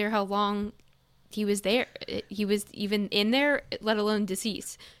unclear how long he was there. He was even in there, let alone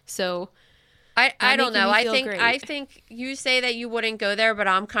deceased. So I don't know. I think you say that you wouldn't go there, but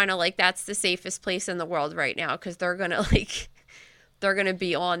I'm kind of like, that's the safest place in the world right now, because they're gonna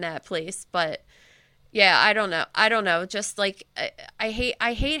be on that place. But yeah, I don't know. Just like, I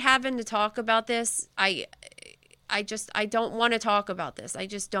hate having to talk about this. I don't want to talk about this. I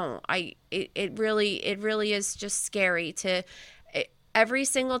just don't. It really is just scary to. Every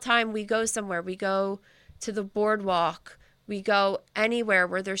single time we go somewhere, we go to the boardwalk, we go anywhere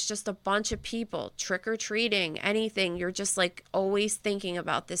where there's just a bunch of people trick-or-treating, anything, you're just like always thinking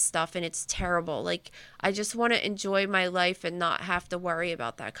about this stuff, and it's terrible. Like, I just want to enjoy my life and not have to worry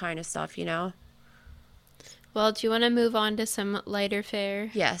about that kind of stuff, you know? Well, do you want to move on to some lighter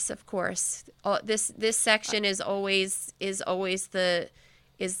fare? Yes, of course. This section is always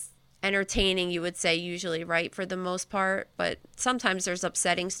entertaining, you would say, usually, right, for the most part, but sometimes there's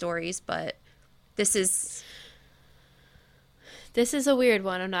upsetting stories. But this is a weird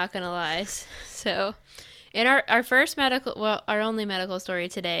one, I'm not gonna lie. So in our first our only medical story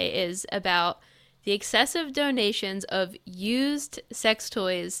today is about the excessive donations of used sex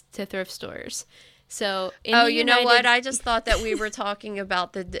toys to thrift stores. So you know what, I just thought that we were talking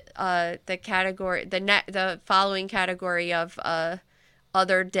about the category, the following category of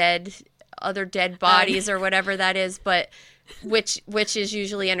other dead bodies or whatever that is, but which is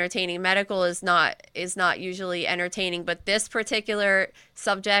usually entertaining. Medical is not usually entertaining, but this particular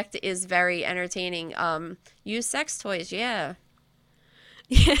subject is very entertaining. Used sex toys, yeah.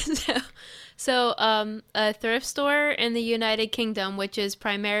 Yeah. So a thrift store in the United Kingdom, which is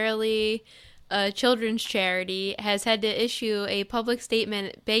primarily a children's charity, has had to issue a public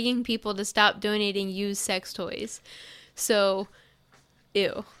statement begging people to stop donating used sex toys. So,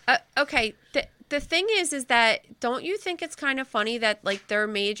 ew. Okay. The thing is that, don't you think it's kind of funny that, like, their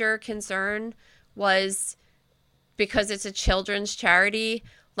major concern was because it's a children's charity.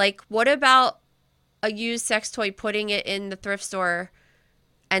 Like, what about a used sex toy, putting it in the thrift store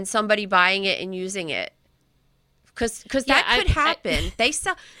and somebody buying it and using it? Because that could happen. They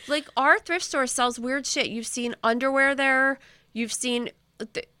sell, like, our thrift store sells weird shit. You've seen underwear there. You've seen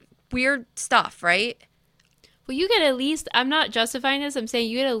weird stuff, right? Well, you could at least, I'm not justifying this, I'm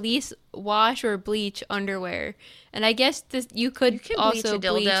saying you could at least wash or bleach underwear. And I guess you could also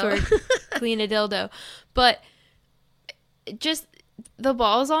bleach or clean a dildo. But just the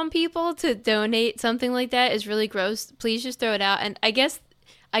balls on people to donate something like that is really gross. Please just throw it out. And I guess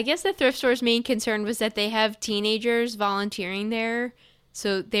the thrift store's main concern was that they have teenagers volunteering there.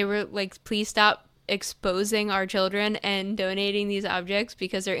 So they were like, please stop exposing our children and donating these objects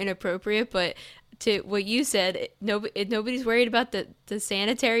because they're inappropriate. But to what you said, nobody's worried about the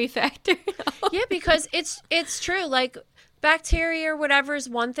sanitary factor. Yeah, because it's true. Like, bacteria or whatever is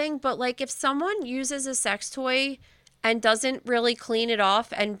one thing, but like if someone uses a sex toy and doesn't really clean it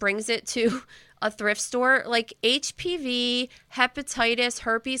off and brings it to a thrift store, like HPV, hepatitis,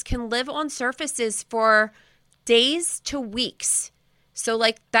 herpes can live on surfaces for days to weeks. So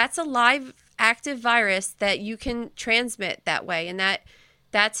like that's a live active virus that you can transmit that way. And that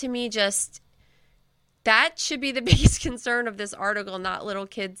to me that should be the biggest concern of this article, not little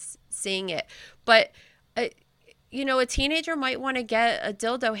kids seeing it. But, a teenager might want to get a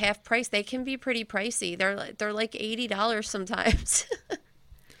dildo half price. They can be pretty pricey. They're like $80 sometimes.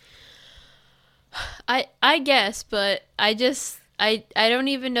 I guess, but I don't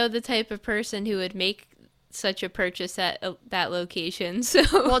even know the type of person who would make such a purchase at that location. So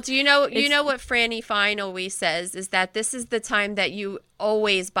well, do you know what Franny Fine always says is that this is the time that you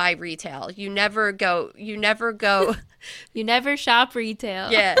always buy retail. You never go you never shop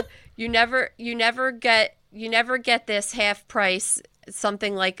retail. Yeah. You never get this half price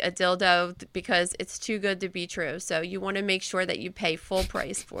something like a dildo because it's too good to be true. So you want to make sure that you pay full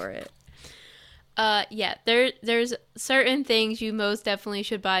price for it. Yeah, there's certain things you most definitely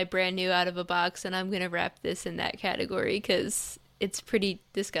should buy brand new out of a box, and I'm gonna wrap this in that category because it's pretty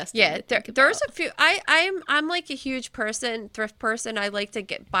disgusting. Yeah, there's a few. I'm like a huge thrift person. I like to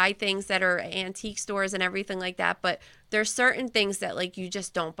buy things that are antique stores and everything like that. But there's certain things that like you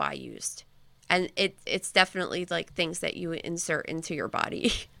just don't buy used, and it's definitely like things that you insert into your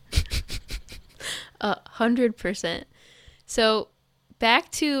body. 100%. So.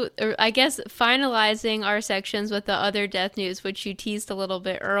 Back to, or I guess, finalizing our sections with the other death news, which you teased a little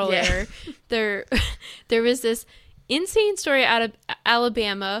bit earlier. Yeah. There was this insane story out of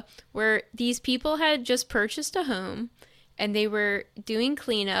Alabama where these people had just purchased a home and they were doing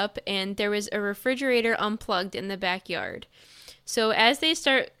cleanup and there was a refrigerator unplugged in the backyard. So as they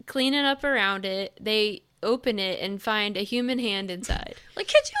start cleaning up around it, they open it and find a human hand inside. Like,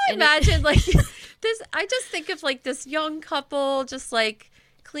 could you imagine, like... I just think of like this young couple just like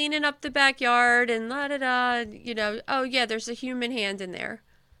cleaning up the backyard and oh yeah, there's a human hand in there.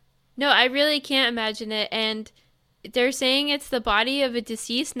 No, I really can't imagine it. And they're saying it's the body of a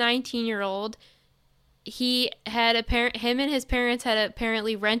deceased 19-year-old. Him and his parents had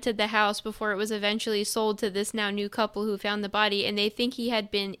apparently rented the house before it was eventually sold to this now new couple who found the body. And they think he had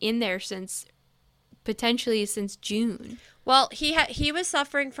been in there potentially since June. Well, he was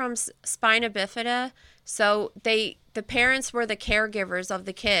suffering from spina bifida, so the parents were the caregivers of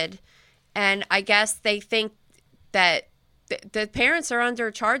the kid, and I guess they think that the parents are under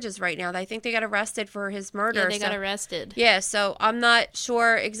charges right now. I think they got arrested for his murder. Yeah, they got arrested. Yeah, so I'm not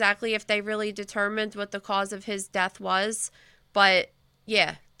sure exactly if they really determined what the cause of his death was, but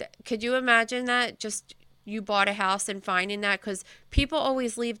yeah, could you imagine that? Just you bought a house and finding that, because people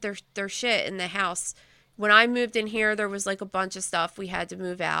always leave their shit in the house. When I moved in here, there was like a bunch of stuff we had to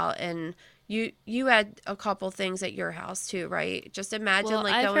move out, and you had a couple things at your house too, right? Just imagine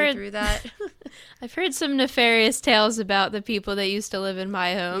going through that. I've heard some nefarious tales about the people that used to live in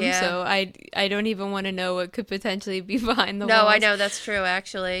my home, yeah. So I don't even want to know what could potentially be behind the walls. No, I know that's true,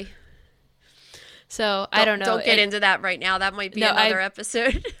 actually. So I don't know. Don't get into that right now. That might be another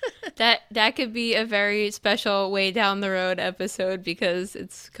episode. That could be a very special way down the road episode because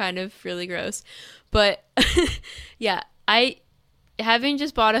it's kind of really gross. But yeah, having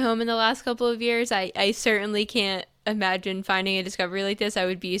just bought a home in the last couple of years, I certainly can't imagine finding a discovery like this. I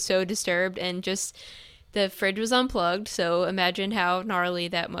would be so disturbed, and just the fridge was unplugged, so imagine how gnarly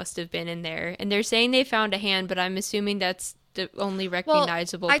that must have been in there. And they're saying they found a hand, but I'm assuming that's the only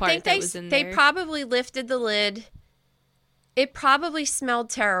recognizable part that was in there. They probably lifted the lid. It probably smelled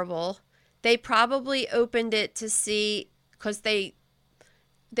terrible. They probably opened it to see, because they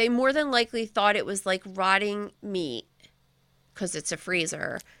more than likely thought it was like rotting meat because it's a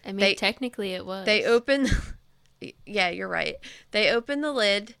freezer. I mean, technically it was. They opened Yeah, you're right. They open the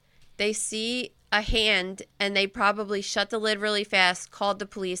lid, they see a hand, and they probably shut the lid really fast, called the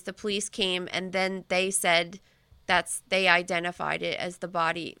police. The police came, and then they said they identified it as the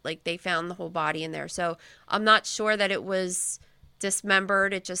body. Like, they found the whole body in there. So I'm not sure that it was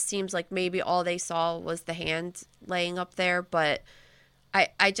dismembered. It just seems like maybe all they saw was the hand laying up there. But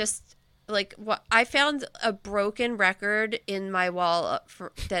I just, like, what I found a broken record in my wall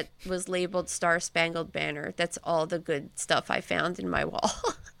that was labeled Star Spangled Banner. That's all the good stuff I found in my wall.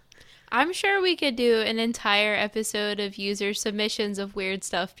 I'm sure we could do an entire episode of user submissions of weird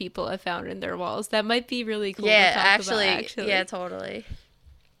stuff people have found in their walls. That might be really cool to talk about, actually. Yeah, totally.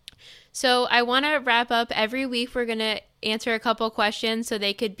 So I want to wrap up. Every week we're going to answer a couple questions, so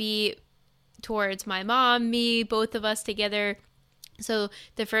they could be towards my mom, me, both of us together. So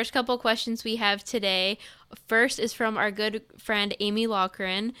the first couple questions we have today, first is from our good friend Amy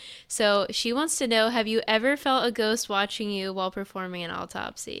Loughran. So she wants to know, have you ever felt a ghost watching you while performing an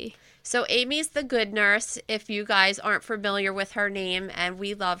autopsy? So Amy's the good nurse, if you guys aren't familiar with her name, and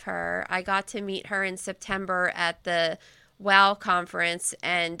we love her. I got to meet her in September at the WOW conference,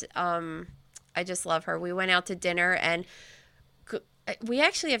 and I just love her. We went out to dinner, and we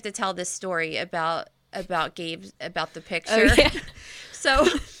actually have to tell this story about Gabe, about the picture. Oh, yeah. So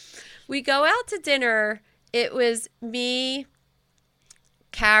we go out to dinner. It was me,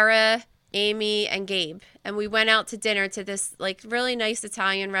 Kara, Amy, and Gabe. And we went out to dinner to this like really nice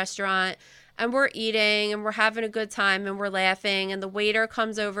Italian restaurant, and we're eating and we're having a good time and we're laughing. And the waiter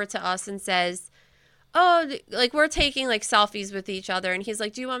comes over to us and says, oh, like we're taking like selfies with each other. And he's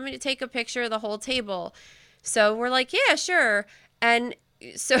like, do you want me to take a picture of the whole table? So we're like, yeah, sure. And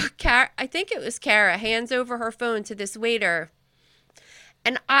so I think it was Kara hands over her phone to this waiter.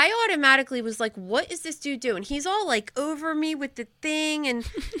 And I automatically was like, what is this dude doing? He's all like over me with the thing. And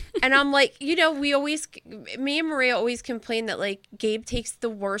I'm like, me and Maria always complain that like Gabe takes the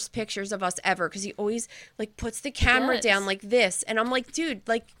worst pictures of us ever, because he always like puts the camera down like this. And I'm like, dude,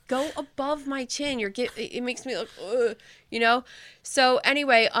 like go above my chin. It makes me look, So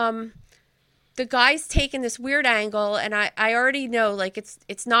anyway, the guy's taking this weird angle, and I already know like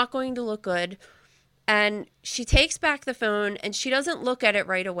it's not going to look good. And she takes back the phone and she doesn't look at it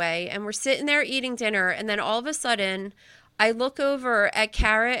right away. And we're sitting there eating dinner. And then all of a sudden I look over at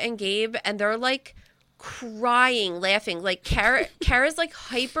Kara and Gabe, and they're like crying, laughing. Like Kara's like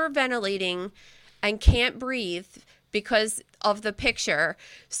hyperventilating and can't breathe because of the picture.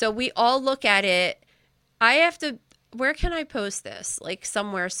 So we all look at it. Where can I post this? Like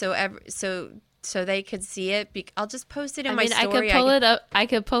somewhere so they could see it. I'll just post it in my story. I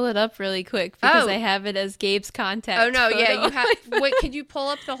could pull it up really quick because I have it as Gabe's contact. Oh no, photo. yeah, you have. Wait, could you pull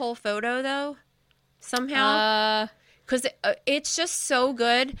up the whole photo though? Somehow, because it's just so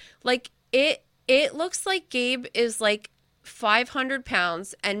good. Like it looks like Gabe is like 500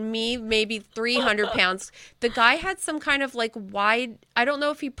 pounds and me maybe 300 pounds. The guy had some kind of like wide. I don't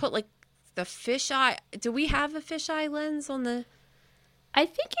know if he put like the fisheye. Do we have a fisheye lens on the? I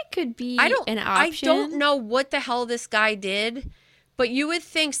think it could be an option. I don't know what the hell this guy did, but you would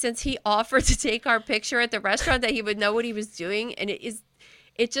think since he offered to take our picture at the restaurant that he would know what he was doing, and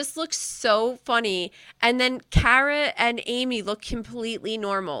it just looks so funny. And then Kara and Amy look completely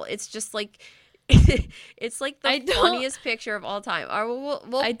normal. It's just like it's like the funniest picture of all time.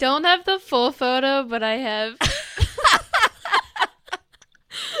 I don't have the full photo, but I have.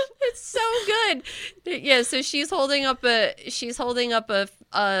 It's so good. Yeah, so she's holding up a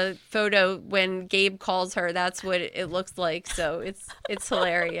photo when Gabe calls her. That's what it looks like. So it's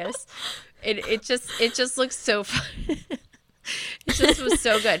hilarious. It just looks so fun. It just was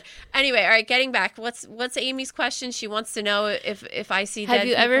so good. Anyway, all right, getting back. What's Amy's question? She wants to know if I see dead Have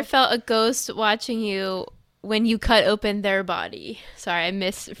you people. ever felt a ghost watching you when you cut open their body? Sorry, I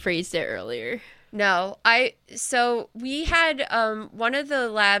misphrased it earlier. No, so we had one of the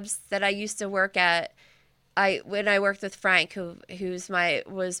labs that I used to work at. When I worked with Frank, who was my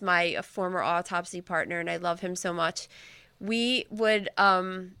former autopsy partner, and I love him so much. We would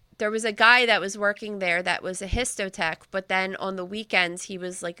there was a guy that was working there that was a histotech, but then on the weekends he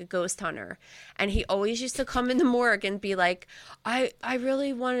was like a ghost hunter, and he always used to come in the morgue and be like, I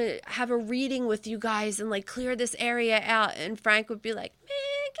really want to have a reading with you guys and like clear this area out. And Frank would be like,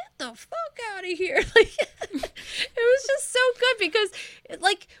 man, get the fuck out of here. Like, it was just so good because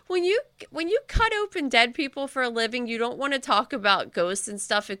like when you cut open dead people for a living, you don't want to talk about ghosts and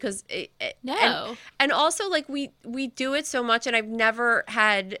stuff because and also like we do it so much, and I've never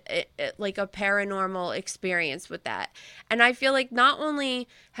had like a paranormal experience with that. And I feel like not only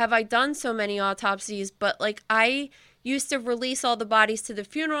have I done so many autopsies, but like I used to release all the bodies to the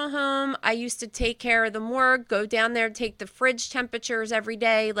funeral home. I used to take care of the morgue, go down there, take the fridge temperatures every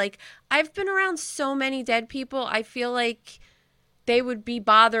day. Like, I've been around so many dead people. I feel like they would be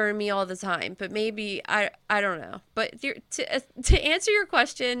bothering me all the time, but maybe I don't know. But to answer your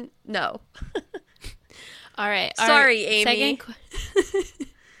question, no. All right. Sorry, Amy.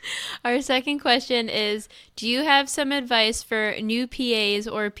 Our second question is, do you have some advice for new PAs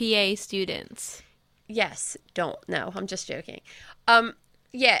or PA students? Yes. Don't. No, I'm just joking.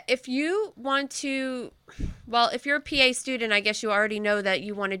 Yeah, if you want to, well, if you're a PA student, I guess you already know that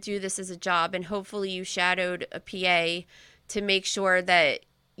you want to do this as a job, and hopefully you shadowed a PA to make sure that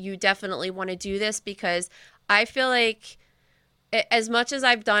you definitely want to do this, because I feel like as much as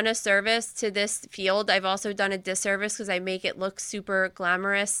I've done a service to this field, I've also done a disservice because I make it look super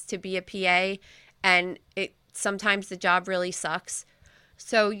glamorous to be a PA, and sometimes the job really sucks.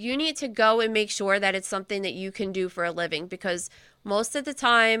 So you need to go and make sure that it's something that you can do for a living, because most of the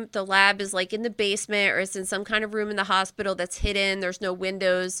time the lab is like in the basement or it's in some kind of room in the hospital that's hidden. There's no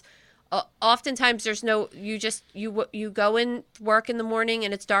windows. Oftentimes there's no, you go and work in the morning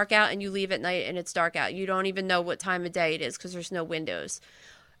and it's dark out, and you leave at night and it's dark out. You don't even know what time of day it is because there's no windows,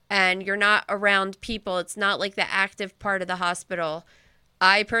 and you're not around people. It's not like the active part of the hospital.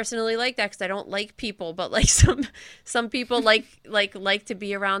 I personally like that because I don't like people, but like some people like to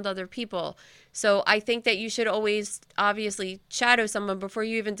be around other people. So I think that you should always obviously shadow someone before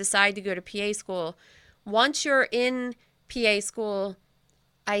you even decide to go to PA school. Once you're in PA school,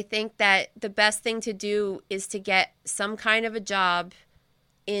 I think that the best thing to do is to get some kind of a job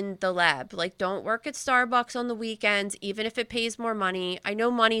in the lab. Like, don't work at Starbucks on the weekends, even if it pays more money. I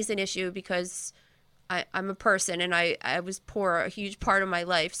know money's an issue because I'm a person, and I was poor a huge part of my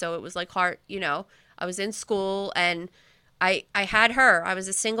life. So it was like hard, I was in school, and I had her. I was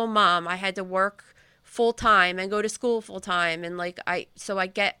a single mom. I had to work full time and go to school full time. And I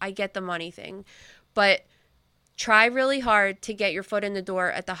get the money thing, but try really hard to get your foot in the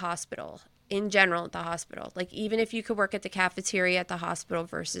door at the hospital, in general at the hospital. Like, even if you could work at the cafeteria at the hospital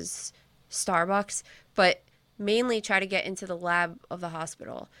versus Starbucks, but mainly try to get into the lab of the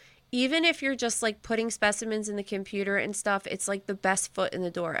hospital. Even if you're just like putting specimens in the computer and stuff, it's like the best foot in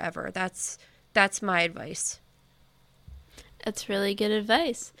the door ever. That's my advice. That's really good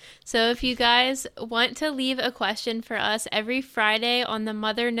advice. So if you guys want to leave a question for us, every Friday on the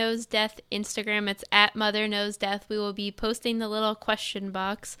Mother Knows Death Instagram, it's at Mother Knows Death, we will be posting the little question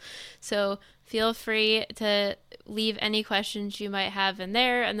box. So feel free to leave any questions you might have in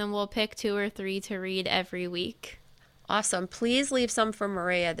there, and then we'll pick 2 or 3 to read every week. Awesome. Please leave some for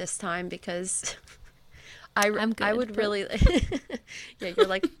Maria this time, because I would really, yeah, you're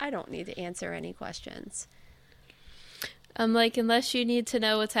like, I don't need to answer any questions. I'm like, unless you need to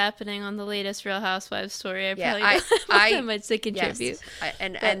know what's happening on the latest Real Housewives story, I probably don't have that much to contribute. Yes,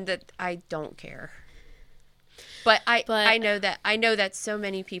 and that I don't care. But I know that so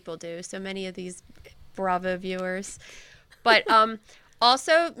many people do. So many of these Bravo viewers. But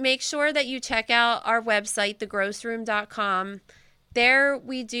also make sure that you check out our website, thegrossroom.com. There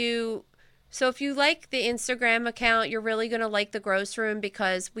we do. So if you like the Instagram account, you're really going to like the Gross Room,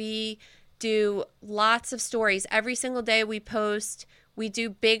 because we do lots of stories. Every single day we post. We do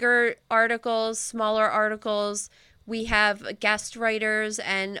bigger articles, smaller articles. We have guest writers,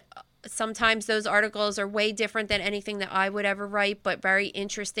 and sometimes those articles are way different than anything that I would ever write, but very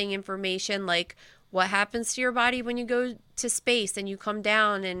interesting information, like what happens to your body when you go to space and you come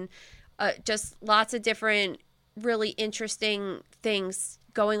down, and just lots of different really interesting things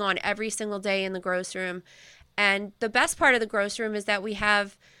going on every single day in the Gross Room. And the best part of the Gross Room is that we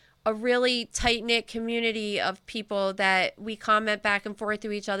have a really tight-knit community of people that we comment back and forth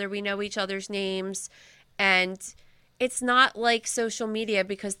to each other. We know each other's names, and it's not like social media,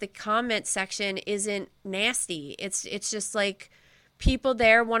 because the comment section isn't nasty. It's just like people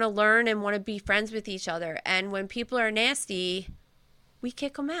there want to learn and want to be friends with each other. And when people are nasty, we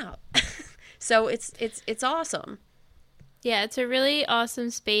kick them out. So it's awesome. Yeah, it's a really awesome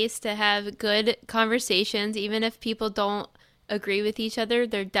space to have good conversations, even if people don't agree with each other.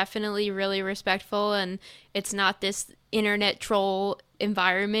 They're definitely really respectful, and it's not this internet troll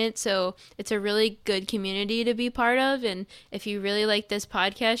environment. So it's a really good community to be part of, and if you really like this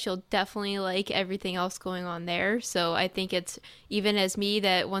podcast, you'll definitely like everything else going on there. So I think it's, even as me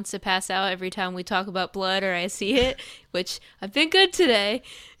that wants to pass out every time we talk about blood or I see it, which I've been good today.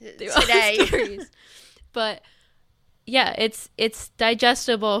 But yeah, it's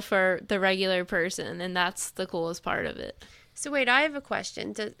digestible for the regular person, and that's the coolest part of it. So wait, I have a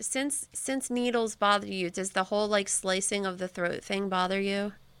question. Since needles bother you, does the whole like slicing of the throat thing bother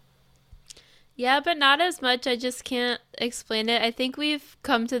you? Yeah, but not as much. I just can't explain it. I think we've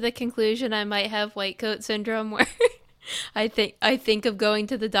come to the conclusion I might have white coat syndrome where I think of going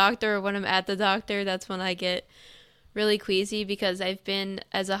to the doctor, or when I'm at the doctor, that's when I get really queasy, because I've been,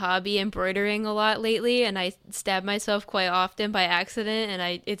 as a hobby, embroidering a lot lately, and I stab myself quite often by accident,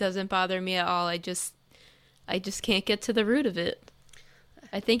 and it doesn't bother me at all. I just can't get to the root of it.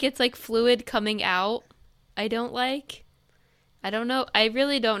 I think it's like fluid coming out. I don't know. I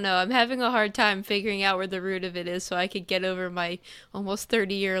really don't know. I'm having a hard time figuring out where the root of it is so I could get over my almost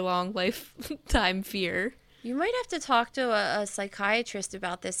 30-year-long lifetime fear. You might have to talk to a psychiatrist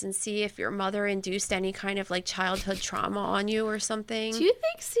about this and see if your mother induced any kind of like childhood trauma on you or something. Do you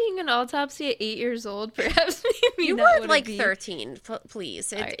think seeing an autopsy at 8 years old perhaps made me you not were like be... 13,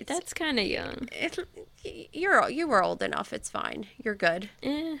 please. Right, that's kind of young. You were old enough. It's fine. You're good.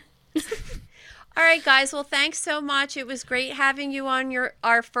 Eh. All right, guys. Well, thanks so much. It was great having you on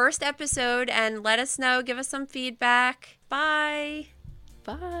our first episode, and let us know. Give us some feedback. Bye.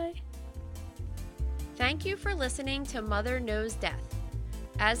 Bye. Thank you for listening to Mother Knows Death.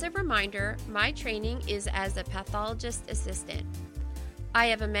 As a reminder, my training is as a pathologist assistant. I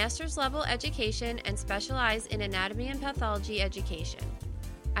have a master's level education and specialize in anatomy and pathology education.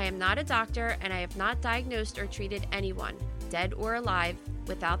 I am not a doctor, and I have not diagnosed or treated anyone, dead or alive,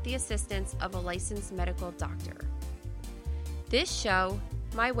 without the assistance of a licensed medical doctor. This show,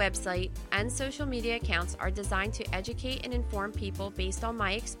 my website, and social media accounts are designed to educate and inform people based on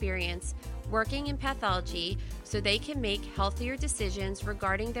my experience working in pathology so they can make healthier decisions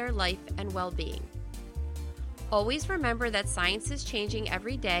regarding their life and well-being. Always remember that science is changing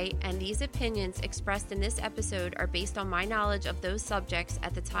every day, and these opinions expressed in this episode are based on my knowledge of those subjects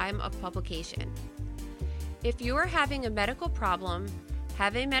at the time of publication. If you are having a medical problem,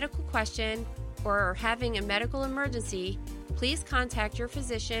 have a medical question, or are having a medical emergency, please contact your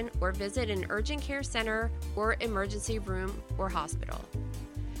physician or visit an urgent care center or emergency room or hospital.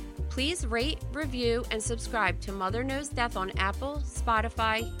 Please rate, review, and subscribe to Mother Knows Death on Apple,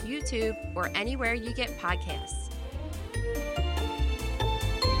 Spotify, YouTube, or anywhere you get podcasts.